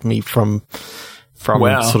actually stopped me from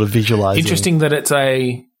sort of visualizing. Interesting that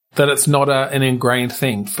it's not an ingrained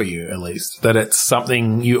thing for you, at least. That it's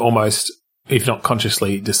something you almost, if not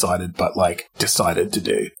consciously decided, but like decided to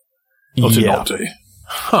do or to not do.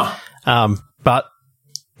 Huh. But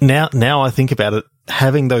now I think about it,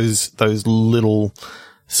 having those little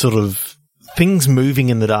sort of things moving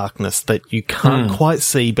in the darkness that you can't quite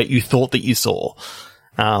see, but you thought that you saw.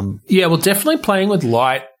 Well, definitely playing with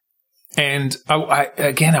light. And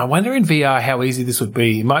I wonder in VR how easy this would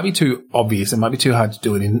be. It might be too obvious. It might be too hard to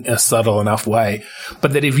do it in a subtle enough way.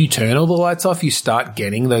 But that if you turn all the lights off, you start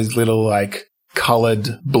getting those little like colored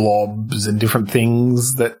blobs and different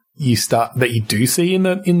things that you do see in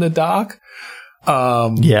the dark. I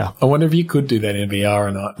wonder if you could do that in VR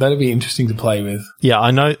or not. That'd be interesting to play with. Yeah,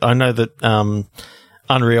 I know that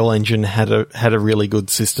Unreal Engine had a really good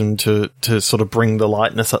system to sort of bring the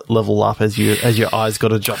lightness level up as your eyes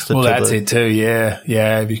got adjusted. Well, that's it too. Yeah.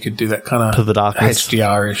 If you could do that kind of to the darkness,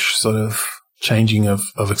 HDR-ish sort of changing of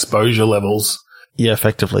exposure levels. Yeah,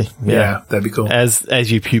 effectively. Yeah, that'd be cool.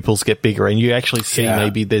 As your pupils get bigger, and you actually see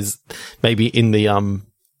maybe in the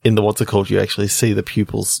what's it called, you actually see the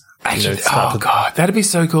pupils. Actually, God, that'd be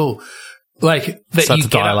so cool. Like that start to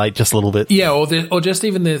dilate just a little bit. Yeah, or just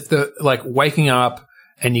even the like waking up.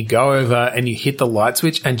 And you go over and you hit the light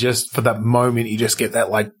switch, and just for that moment, you just get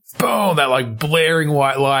that like boom, that like blaring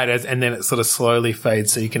white light, and then it sort of slowly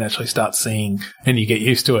fades, so you can actually start seeing, and you get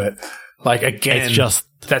used to it. Like again, it's just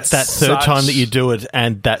that third time that you do it,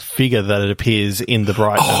 and that figure that it appears in the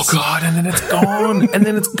brightness. Oh God! And then it's gone, and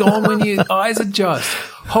then it's gone when your eyes adjust.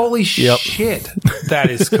 Holy shit!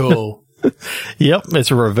 That is cool. Yep,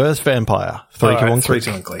 it's a reverse vampire. 3, 2, 1, 3,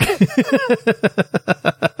 2, 1, click.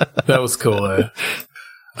 That was cool though.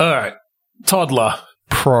 All right, toddler.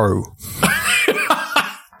 Pro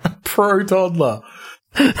toddler.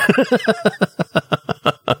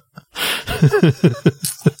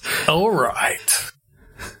 All right.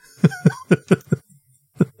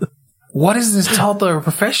 What is this toddler a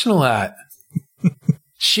professional at?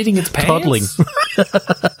 Shitting its pants? Toddling.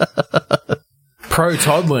 Pro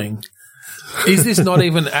toddling. Is this not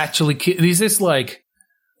even actually? Is this like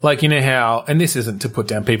you know how? And this isn't to put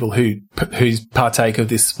down people who partake of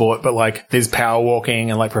this sport, but like there's power walking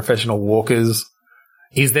and like professional walkers.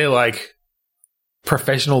 Is there like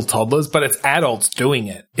professional toddlers? But it's adults doing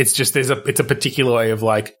it. It's just it's a particular way of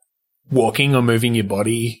like walking or moving your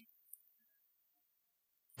body.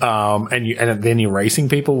 And then you're racing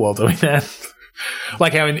people while doing that.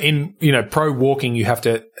 Like how in pro walking you have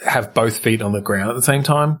to have both feet on the ground at the same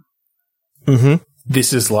time. Mm-hmm.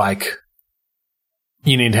 This is like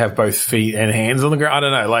you need to have both feet and hands on the ground. I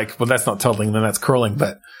don't know. Like, well, that's not toddling, then that's crawling.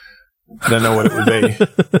 But I don't know what it would be.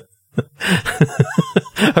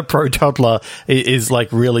 a pro toddler is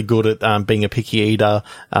like really good at being a picky eater,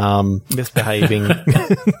 misbehaving,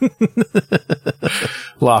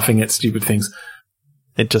 laughing at stupid things.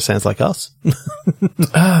 It just sounds like us.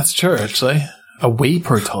 That's true, actually. A wee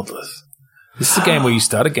pro toddlers. This is a game where you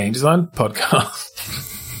start a game design podcast.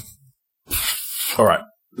 All right.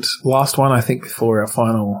 Last one, I think, before our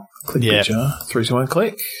final click picture. 3, 2, 1,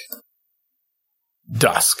 click.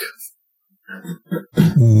 Dusk.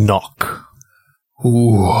 Knock.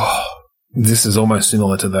 Ooh. This is almost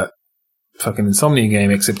similar to that fucking Insomnia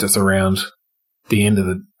game, except it's around the end of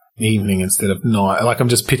the evening instead of night. Like, I'm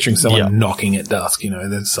just picturing someone knocking at dusk, you know.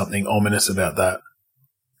 There's something ominous about that.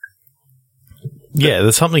 Yeah,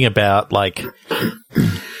 there's something about, like,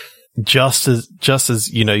 just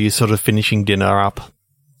as, you know, you're sort of finishing dinner up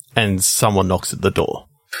and someone knocks at the door.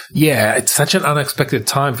 Yeah, it's such an unexpected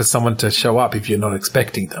time for someone to show up if you're not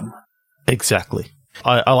expecting them. Exactly.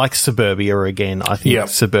 I like Suburbia again. I think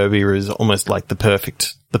Suburbia is almost like the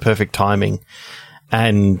perfect timing.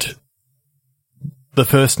 And the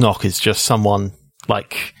first knock is just someone,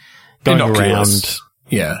 like, going around.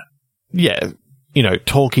 Yeah. Yeah. You know,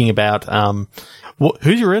 talking about,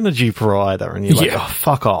 who's your energy provider? And you're like, oh,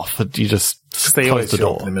 fuck off. You just close the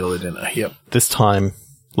door. In the middle of dinner. Yep. This time,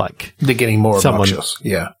 like, they're getting more obnoxious.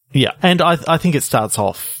 Yeah. Yeah. And I think it starts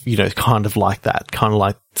off, you know, kind of like that. Kind of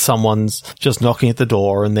like someone's just knocking at the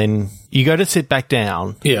door and then you go to sit back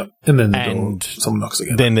down. Yeah. And then someone knocks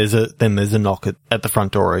again. Then there's a knock at the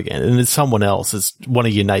front door again. And there's someone else, it's one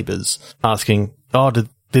of your neighbors asking, oh, did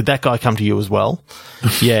that guy come to you as well?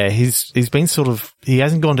 Yeah, he's been he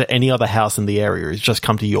hasn't gone to any other house in the area. He's just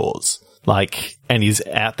come to yours. Like, and he's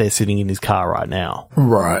out there sitting in his car right now.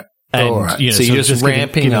 Right. And, all right. You know, so you're just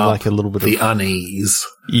ramping up like a little bit the unease.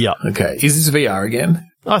 Yeah. Okay. Is this VR again?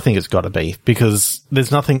 I think it's got to be because there's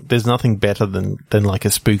nothing better than like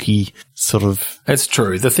a spooky sort of. That's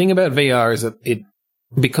true. The thing about VR is that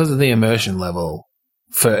because of the immersion level,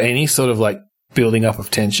 for any sort of like building up of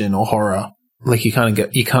tension or horror, like you kind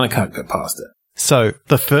of can't go past it. So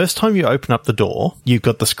the first time you open up the door, you've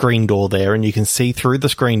got the screen door there and you can see through the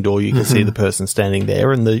screen door, you can see the person standing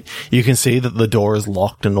there and you can see that the door is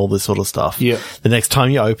locked and all this sort of stuff. Yeah. The next time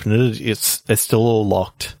you open it, it's still all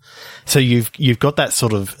locked. So you've got that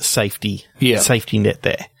sort of safety net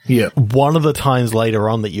there. Yeah. One of the times later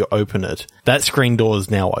on that you open it, that screen door is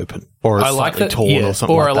now open or is slightly torn or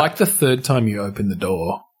something like that. Or I like the third time you open the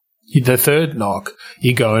door. The third knock,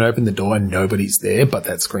 you go and open the door and nobody's there, but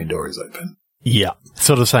that screen door is open. Yeah.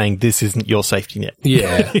 Sort of saying this isn't your safety net.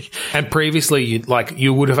 Yeah. And previously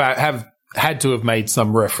you would have had to have made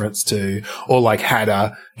some reference to, or like had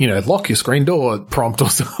a, you know, lock your screen door prompt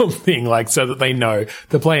or something, like so that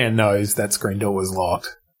the player knows that screen door was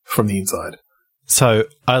locked from the inside. So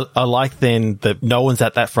I like then that no one's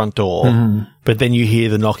at that front door, but then you hear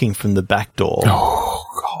the knocking from the back door. Oh,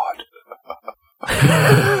 God.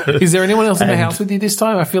 Is there anyone else in the house with you this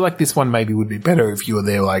time? I feel like this one maybe would be better if you were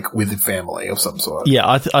there, like, with a family of some sort.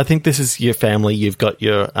 Yeah, I think this is your family. You've got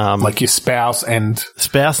your... like your spouse and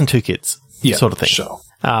 2 kids, sort of thing. Sure.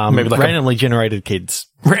 Maybe like randomly generated kids.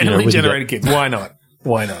 Randomly generated kids. Why not?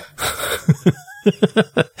 Why not?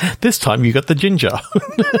 This time you got the ginger.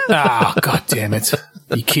 God damn it.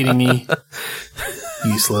 Are you kidding me?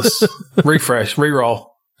 Useless. Refresh. Reroll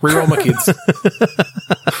my kids.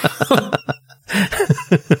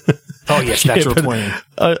 Oh yes, natural 20.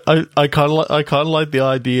 I kind of like the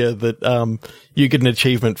idea that you get an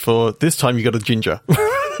achievement for this time you got a ginger.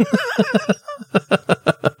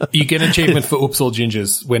 You get an achievement for oops all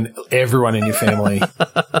gingers when everyone in your family.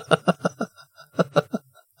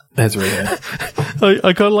 That's really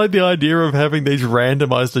I kind of like the idea of having these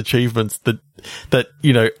randomized achievements that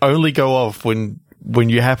you know only go off when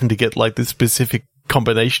you happen to get like this specific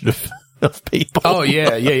combination of people. Oh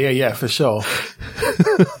yeah, for sure.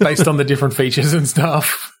 Based on the different features and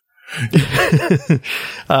stuff.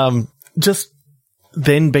 Just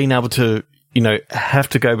then being able to, you know, have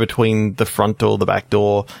to go between the front door, the back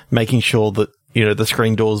door, making sure that, you know, the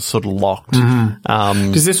screen door's sort of locked.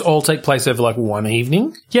 Does this all take place over like one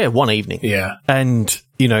evening? Yeah, one evening. Yeah. And,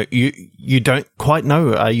 you know, you don't quite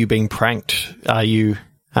know, are you being pranked? Are you...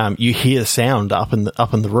 you hear sound up in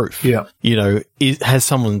the roof. Yeah. You know, has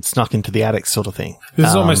someone snuck into the attic sort of thing. This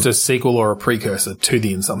is almost a sequel or a precursor to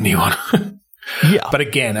the Insomnia one. Yeah. But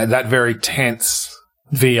again, that very tense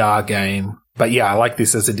VR game. But yeah, I like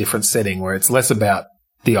this as a different setting where it's less about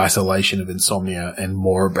the isolation of Insomnia and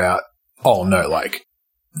more about, oh no, like,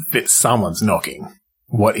 that someone's knocking.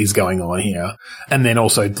 What is going on here? And then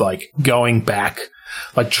also like going back,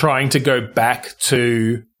 like trying to go back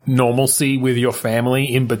to normalcy with your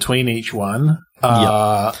family in between each one.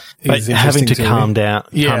 But having to calm down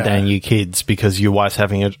your kids because your wife's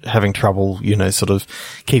having trouble, sort of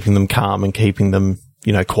keeping them calm and keeping them,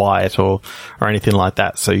 quiet or anything like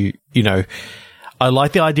that. So, I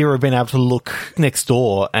like the idea of being able to look next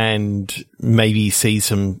door and maybe see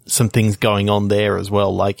some things going on there as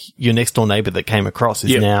well. Like your next door neighbor that came across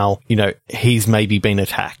is now, he's maybe been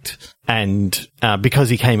attacked and,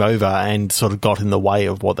 because he came over and sort of got in the way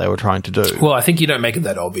of what they were trying to do. Well, I think you don't make it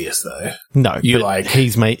that obvious though. No,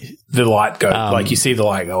 he's made the light go, like you see the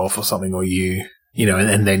light go off or something, or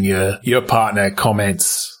and then your partner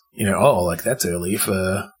comments, oh, like that's early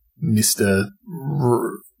for Mr.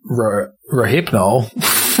 Rohypnol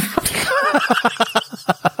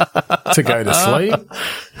to go to sleep.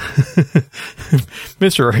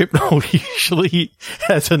 Mr. Rohypnol usually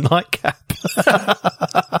has a nightcap.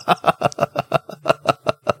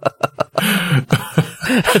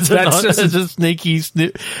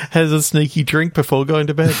 has a sneaky drink before going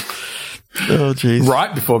to bed. Oh, jeez.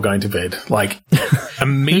 Right before going to bed. Like,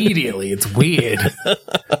 immediately. It's weird.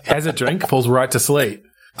 Has a drink, falls right to sleep.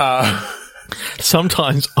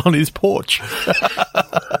 Sometimes on his porch.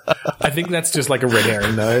 I think that's just like a red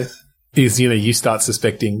herring, though. Is, you start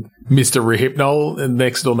suspecting Mr. Rohypnol and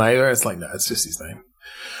next door neighbor. It's like, no, it's just his name.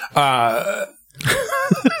 I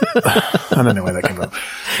don't know where that came from.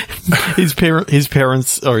 His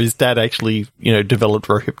parents or his dad actually, developed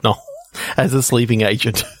Rohypnol as a sleeping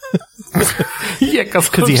agent. Yeah,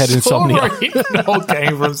 because he had insomnia. Rohypnol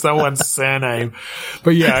came from someone's surname.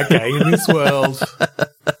 But yeah, okay, in this world.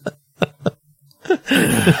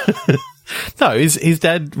 No, his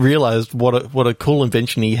dad realized what a cool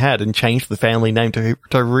invention he had and changed the family name to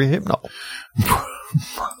Rohypnol.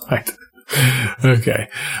 Right. Okay.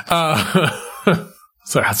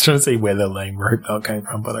 Sorry, I was trying to see where the name Rohypnol came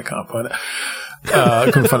from, but I can't find it.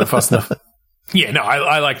 I couldn't find it fast enough. Yeah, no,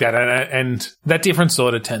 I like that. And that different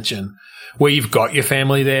sort of tension where you've got your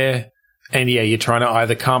family there and, you're trying to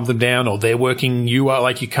either calm them down or they're working you out,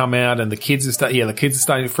 like you come out and the kids are starting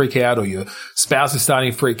to freak out or your spouse is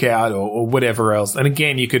starting to freak out or whatever else. And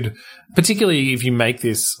again, you could, particularly if you make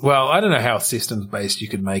this, well, I don't know how systems based you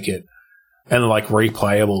could make it and like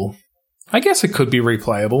replayable. I guess it could be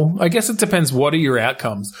replayable. I guess it depends. What are your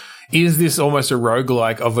outcomes? Is this almost a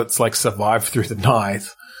roguelike of it's like survive through the night?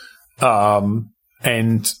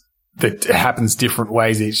 And that happens different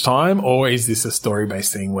ways each time, or is this a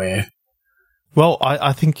story-based thing where? Well,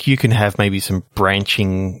 I think you can have maybe some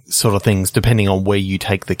branching sort of things depending on where you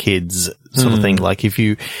take the kids sort of thing. Like if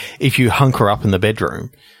you hunker up in the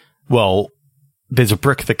bedroom, well, there's a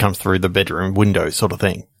brick that comes through the bedroom window sort of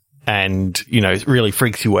thing. And, it really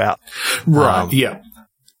freaks you out. Right. Yeah.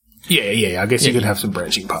 I guess you could have some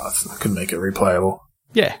branching paths that could make it replayable.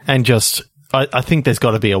 Yeah. And just, I think there's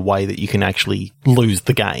got to be a way that you can actually lose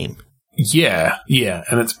the game. Yeah.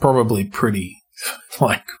 And it's probably pretty,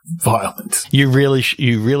 violent. You really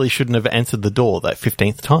shouldn't have answered the door that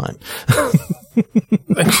 15th time.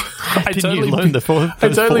 I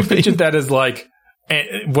totally pictured that as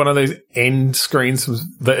one of those end screens from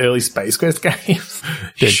the early Space Quest games.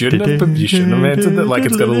 You shouldn't have answered that. Like,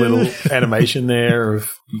 it's got a little animation there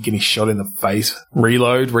of you getting shot in the face.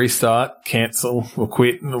 Reload, restart, cancel, or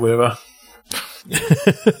quit, or whatever.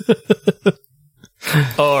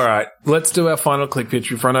 All right, let's do our final click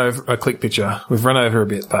pitch. We've run over a We've run over a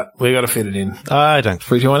bit, but we got to fit it in. I don't.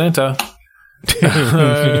 3, 2, 1, enter.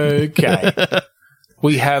 Okay.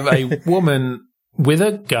 We have a woman with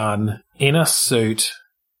a gun in a suit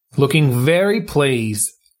looking very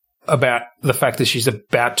pleased about the fact that she's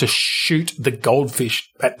about to shoot the goldfish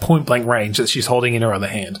at point blank range that she's holding in her other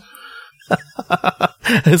hand.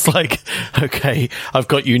 It's like, okay, I've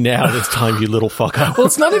got you now this time, you little fucker. Well,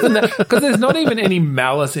 it's not even that, because there's not even any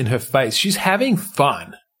malice in her face. She's having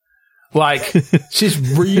fun. Like, she's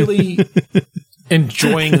really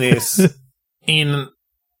enjoying this in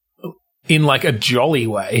like a jolly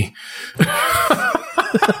way.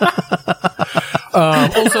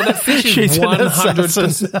 Also, that fish is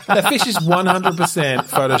 100%. That fish is 100%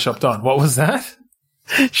 photoshopped on. What was that?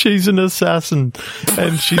 She's an assassin,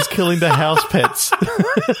 and she's killing the house pets.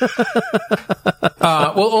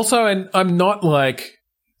 Well, also, and I'm not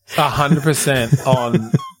 100%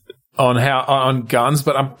 on guns,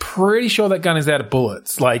 but I'm pretty sure that gun is out of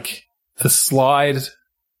bullets. Like, the slide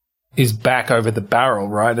is back over the barrel,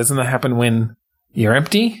 right? Doesn't that happen when you're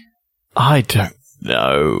empty? I don't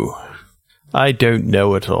know. I don't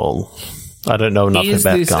know at all. I don't know enough about guns.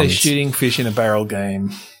 Is this a shooting fish in a barrel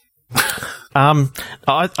game?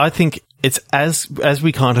 I think it's as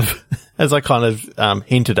I kind of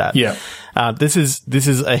hinted at. Yeah. This is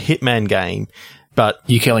a Hitman game, but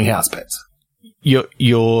you're killing house pets. You're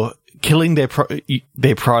killing their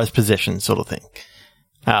prized possession sort of thing.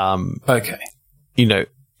 Okay. You know,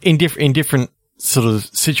 in different sort of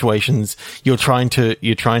situations, you're trying to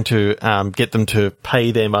get them to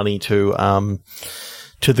pay their money to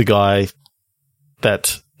the guy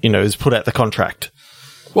that, you know, has put out the contract.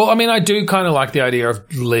 Well, I mean, I do kind of like the idea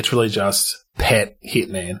of literally just pet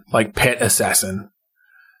hitman, like pet assassin.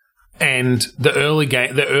 And the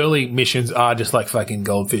early missions are just like fucking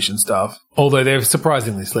goldfish and stuff, although they're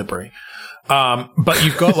surprisingly slippery. But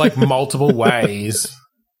you've got like multiple ways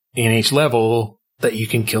in each level that you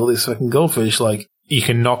can kill this fucking goldfish. Like, you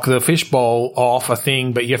can knock the fishbowl off a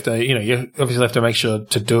thing, but you have to, you know, you obviously have to make sure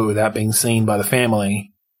to do it without being seen by the family.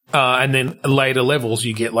 And then later levels,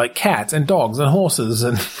 you get like cats and dogs and horses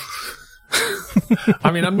and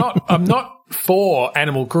I mean, I'm not for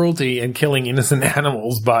animal cruelty and killing innocent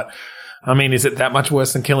animals, but I mean, is it that much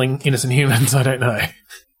worse than killing innocent humans? I don't know.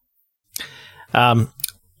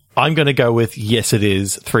 I'm going to go with yes, it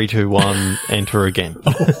is. 3, 2, 1, enter again.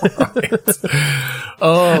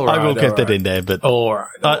 All right. I will keep that in there, but all right.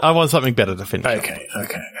 I want something better to finish. Okay.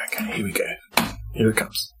 Here we go. Here it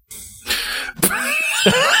comes.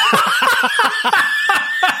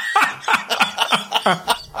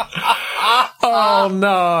 Oh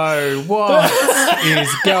no, what is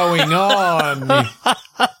going on?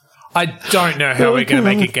 I don't know how we're going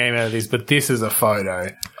to make a game out of this, but this is a photo.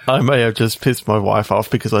 I may have just pissed my wife off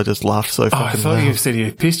because I just laughed so fucking I thought loud. you said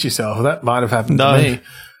you pissed yourself. That might have happened to me.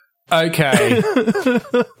 Okay.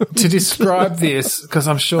 To describe this, because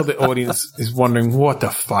I'm sure the audience is wondering what the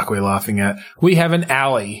fuck we're laughing at. We have an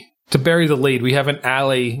alley. To bury the lead, we have an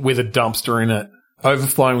alley with a dumpster in it,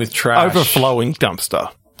 overflowing with trash. Overflowing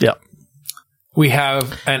dumpster. Yep. We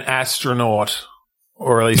have an astronaut,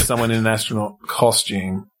 or at least someone in an astronaut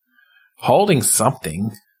costume, holding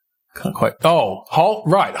something. Can't quite. Oh,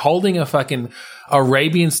 holding a fucking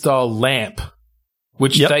Arabian-style lamp,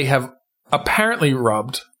 which they have apparently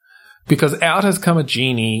rubbed, because out has come a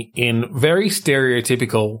genie in very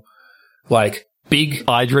stereotypical, like, big...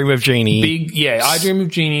 I Dream of Genie. I Dream of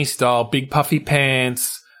Genie style, big puffy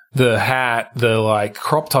pants, the hat, the, like,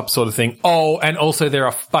 crop top sort of thing. Oh, and also they're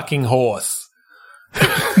a fucking horse.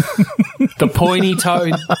 The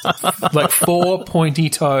pointy-toed, like 4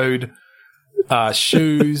 pointy-toed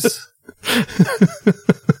shoes.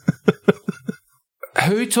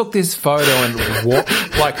 Who took this photo and what?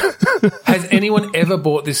 Like, has anyone ever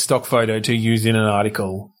bought this stock photo to use in an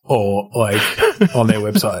article or, like, on their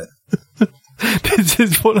website? This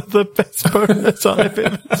is one of the best photos I've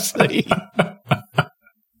ever seen.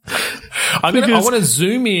 I want to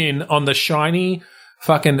zoom in on the shiny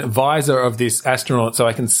fucking visor of this astronaut so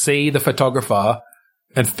I can see the photographer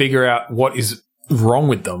and figure out what is wrong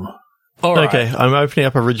with them. All right. Okay, I'm opening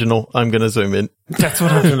up original. I'm going to zoom in. That's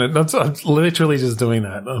what I'm doing. I'm literally just doing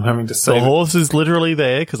that. I'm having to say the horse is literally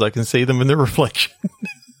there because I can see them in the reflection.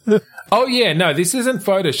 Oh yeah, no, this isn't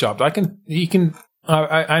photoshopped.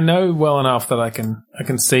 I know well enough that I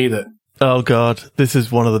can see that. Oh god, this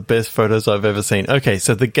is one of the best photos I've ever seen. Okay,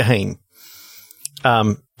 so the game.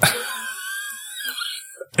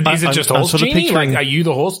 Is it just horse genie? Like, are you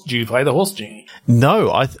the horse? Do you play the horse genie? No,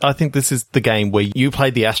 I think this is the game where you play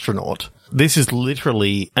the astronaut. This is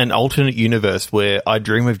literally an alternate universe where I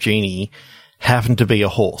Dream of Genie happened to be a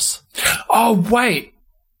horse. Oh wait,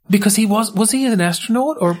 because he was he an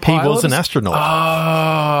astronaut or a pilot? He was an astronaut.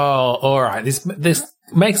 Oh, all right. This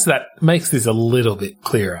makes this a little bit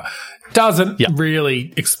clearer. Doesn't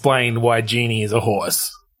really explain why Genie is a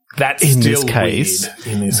horse. That's in still this case, weird.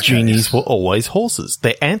 In this genies case. were always horses.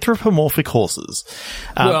 They're anthropomorphic horses.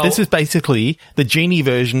 This is basically the genie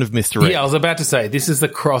version of Mr. Ed. Yeah, I was about to say, this is the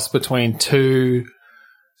cross between two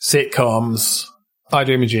sitcoms, I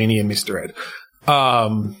Dream of Genie and Mr. Ed.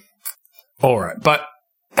 All right, but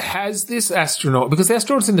has this astronaut, because the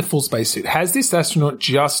astronaut's in the full spacesuit, has this astronaut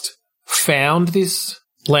just found this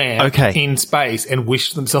lamp in space and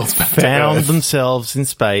wished themselves back to Earth? Found themselves in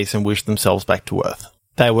space and wished themselves back to Earth.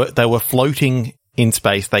 They were floating in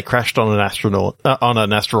space. They crashed on an asteroid,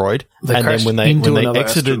 and then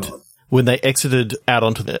when they exited out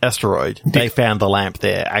onto the asteroid, they found the lamp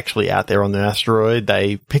there, actually out there on the asteroid.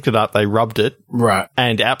 They picked it up, they rubbed it, right,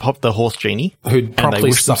 and out popped the horse genie, who'd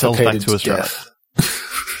promptly wished themselves back to Australia.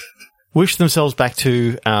 Wished themselves back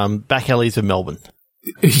to back alleys of Melbourne.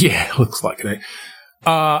 Yeah, looks like it.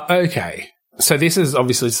 Okay, so this is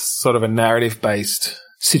obviously sort of a narrative-based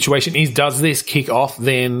situation. Does this kick off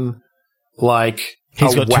then, like,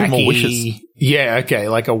 he's got wacky, 2 more wishes? Yeah, okay,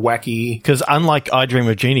 like a wacky... Because unlike I Dream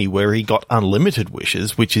of Genie, where he got unlimited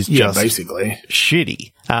wishes, which is just basically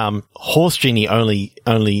shitty, Horse Genie only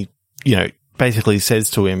basically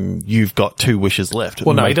says to him, "You've got 2 wishes left."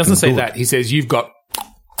 Well, no, he doesn't say good. that. He says, "You've got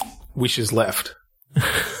wishes left."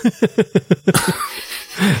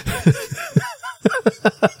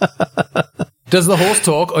 Does the horse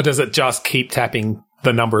talk, or does it just keep tapping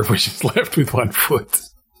the number of wishes left with 1 foot?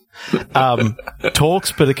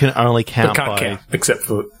 Talks, but it can only count Can't count, except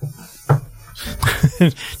for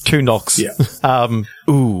 2 knocks. Yeah.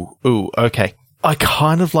 Okay. I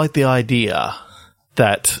kind of like the idea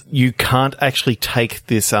that you can't actually take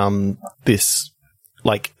this this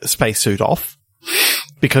like spacesuit off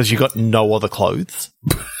because you got no other clothes.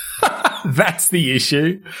 That's the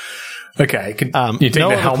issue. Okay, can you take no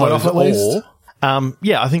the helmet off at least?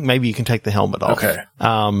 Yeah, I think maybe you can take the helmet off. Okay.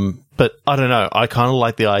 But I don't know. I kind of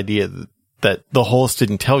like the idea that the horse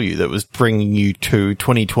didn't tell you that it was bringing you to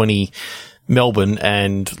 2020 Melbourne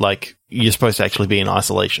and like you're supposed to actually be in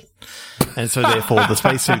isolation. And so therefore the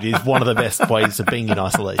spacesuit is one of the best ways of being in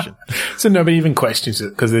isolation. So nobody even questions it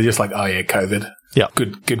because they're just like, oh yeah, COVID. Yeah.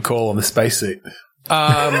 Good call on the spacesuit.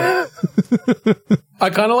 I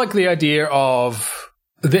kind of like the idea of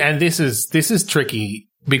and this is tricky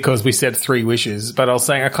because we said 3 wishes, but I was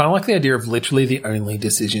saying I kind of like the idea of literally the only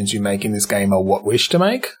decisions you make in this game are what wish to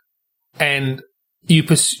make. And you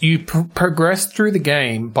progress through the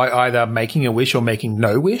game by either making a wish or making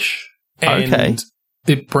no wish. And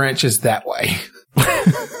it branches that way.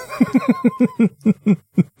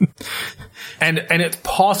 and it's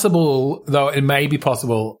possible, though it may be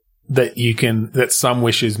possible that that some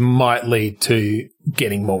wishes might lead to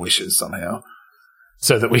getting more wishes somehow.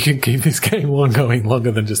 So that we can keep this game going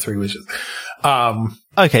longer than just 3 wishes.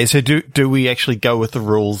 Okay, so do we actually go with the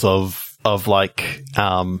rules of like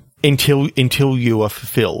until you are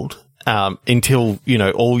fulfilled, until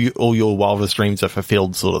all your wildest dreams are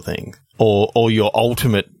fulfilled, sort of thing, or your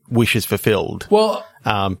ultimate wish is fulfilled. Well,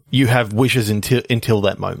 you have wishes until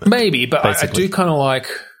that moment. Maybe, but I basically. do kind of like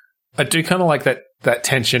that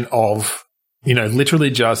tension of literally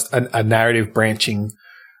just a narrative branching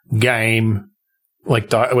game.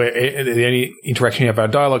 Like where the only interaction you have are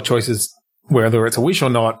dialogue choices, whether it's a wish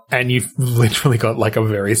or not, and you've literally got like a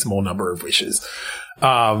very small number of wishes,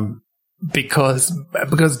 because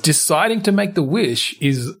deciding to make the wish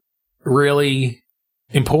is really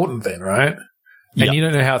important then, right? Yep. And you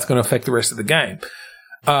don't know how it's going to affect the rest of the game.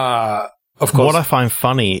 Of course, what I find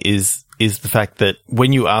funny is the fact that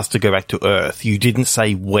when you asked to go back to Earth, you didn't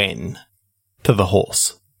say when to the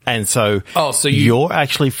horse. And so, you're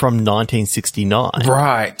actually from 1969.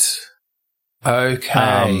 Right.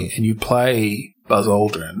 Okay. And you play Buzz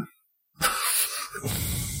Aldrin.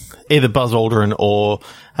 Either Buzz Aldrin or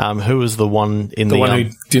who was the one in the one who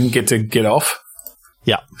didn't get to get off?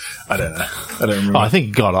 Yeah. I don't know. I don't remember. I think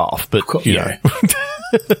he got off, but, yeah.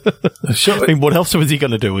 I mean, what else was he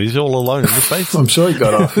going to do? He's all alone in the space. I'm sure he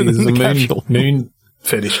got off. He's a moon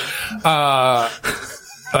fetish. I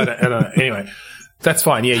don't know. Anyway. That's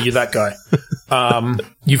fine. Yeah, you're that guy.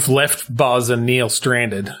 You've left Buzz and Neil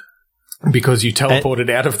stranded because you teleported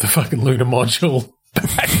out of the fucking lunar module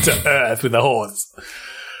back to Earth with a horse.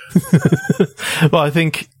 Well, I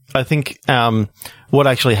think what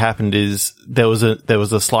actually happened is there was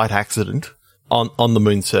a slight accident on the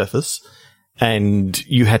moon's surface, and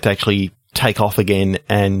you had to actually take off again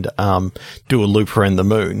and do a loop around the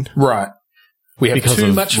moon. Right. We have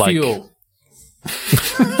too much fuel.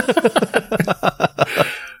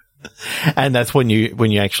 And that's when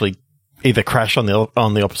you actually either crash on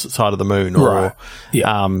the opposite side of the moon, or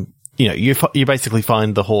you basically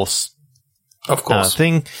find the horse, of course,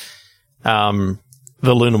 thing. The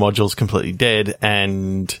lunar module's completely dead,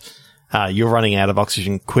 and you're running out of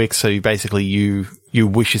oxygen quick. So you basically you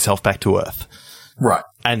wish yourself back to Earth, right?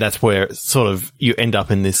 And that's where sort of you end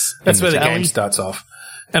up in this. That's where the game starts off.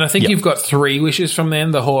 And I think you've got 3 wishes from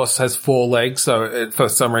then. The horse has 4 legs, so for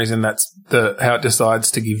some reason that's how it decides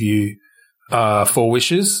to give you 4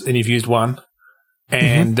 wishes, and you've used 1.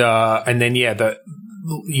 And then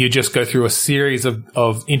you just go through a series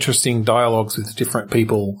of interesting dialogues with different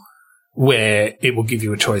people where it will give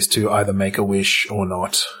you a choice to either make a wish or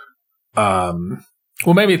not.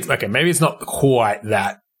 Well, maybe it's not quite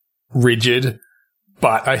that rigid.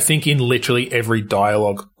 But I think in literally every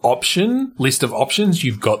dialogue list of options,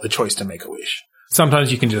 you've got the choice to make a wish.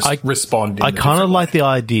 Sometimes you can just respond. I kind of like the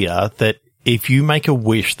idea that if you make a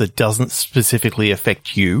wish that doesn't specifically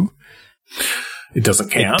affect you, it doesn't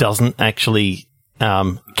count. It doesn't actually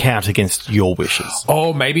count against your wishes.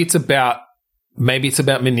 Oh, maybe it's about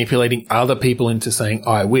manipulating other people into saying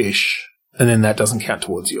 "I wish," and then that doesn't count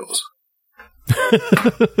towards yours.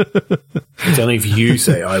 It's only if you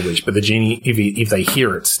say "I wish," but the genie, if they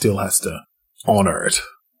hear it, still has to honor it.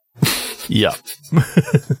 Yeah.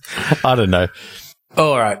 I don't know.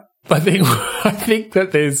 All right. I think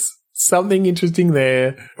that there's something interesting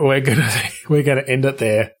there. We're gonna end it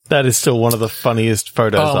there. That is still one of the funniest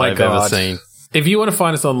photos I've ever seen. If you want to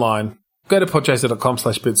find us online, go to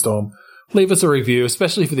podchaser.com/bitstorm. Leave us a review,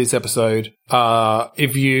 especially for this episode.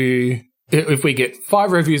 If we get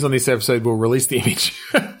 5 reviews on this episode, we'll release the image.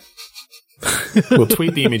 We'll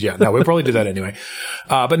tweet the image out. No, we'll probably do that anyway.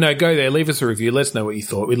 But no, go there, leave us a review. Let us know what you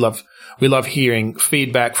thought. We love hearing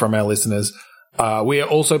feedback from our listeners. We are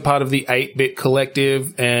also part of the 8-Bit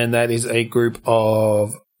Collective, and that is a group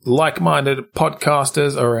of like-minded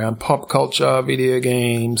podcasters around pop culture, video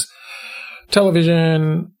games,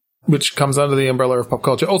 television, which comes under the umbrella of pop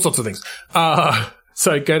culture, all sorts of things.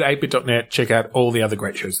 So go to 8bit.net, check out all the other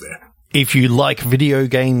great shows there. If you like video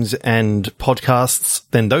games and podcasts,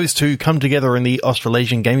 then those two come together in the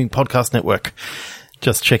Australasian Gaming Podcast Network.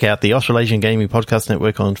 Just check out the Australasian Gaming Podcast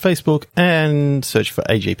Network on Facebook and search for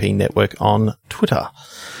AGP Network on Twitter.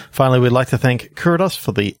 Finally, we'd like to thank Kuridos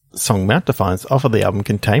for the song Mount Defiance off of the album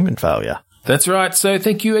Containment Failure. That's right. So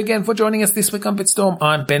thank you again for joining us this week on Bitstorm.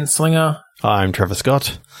 I'm Ben Slinger. I'm Trevor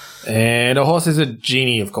Scott. And a horse is a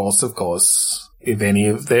genie, of course. If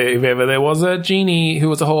ever there was a genie who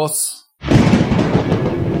was a horse.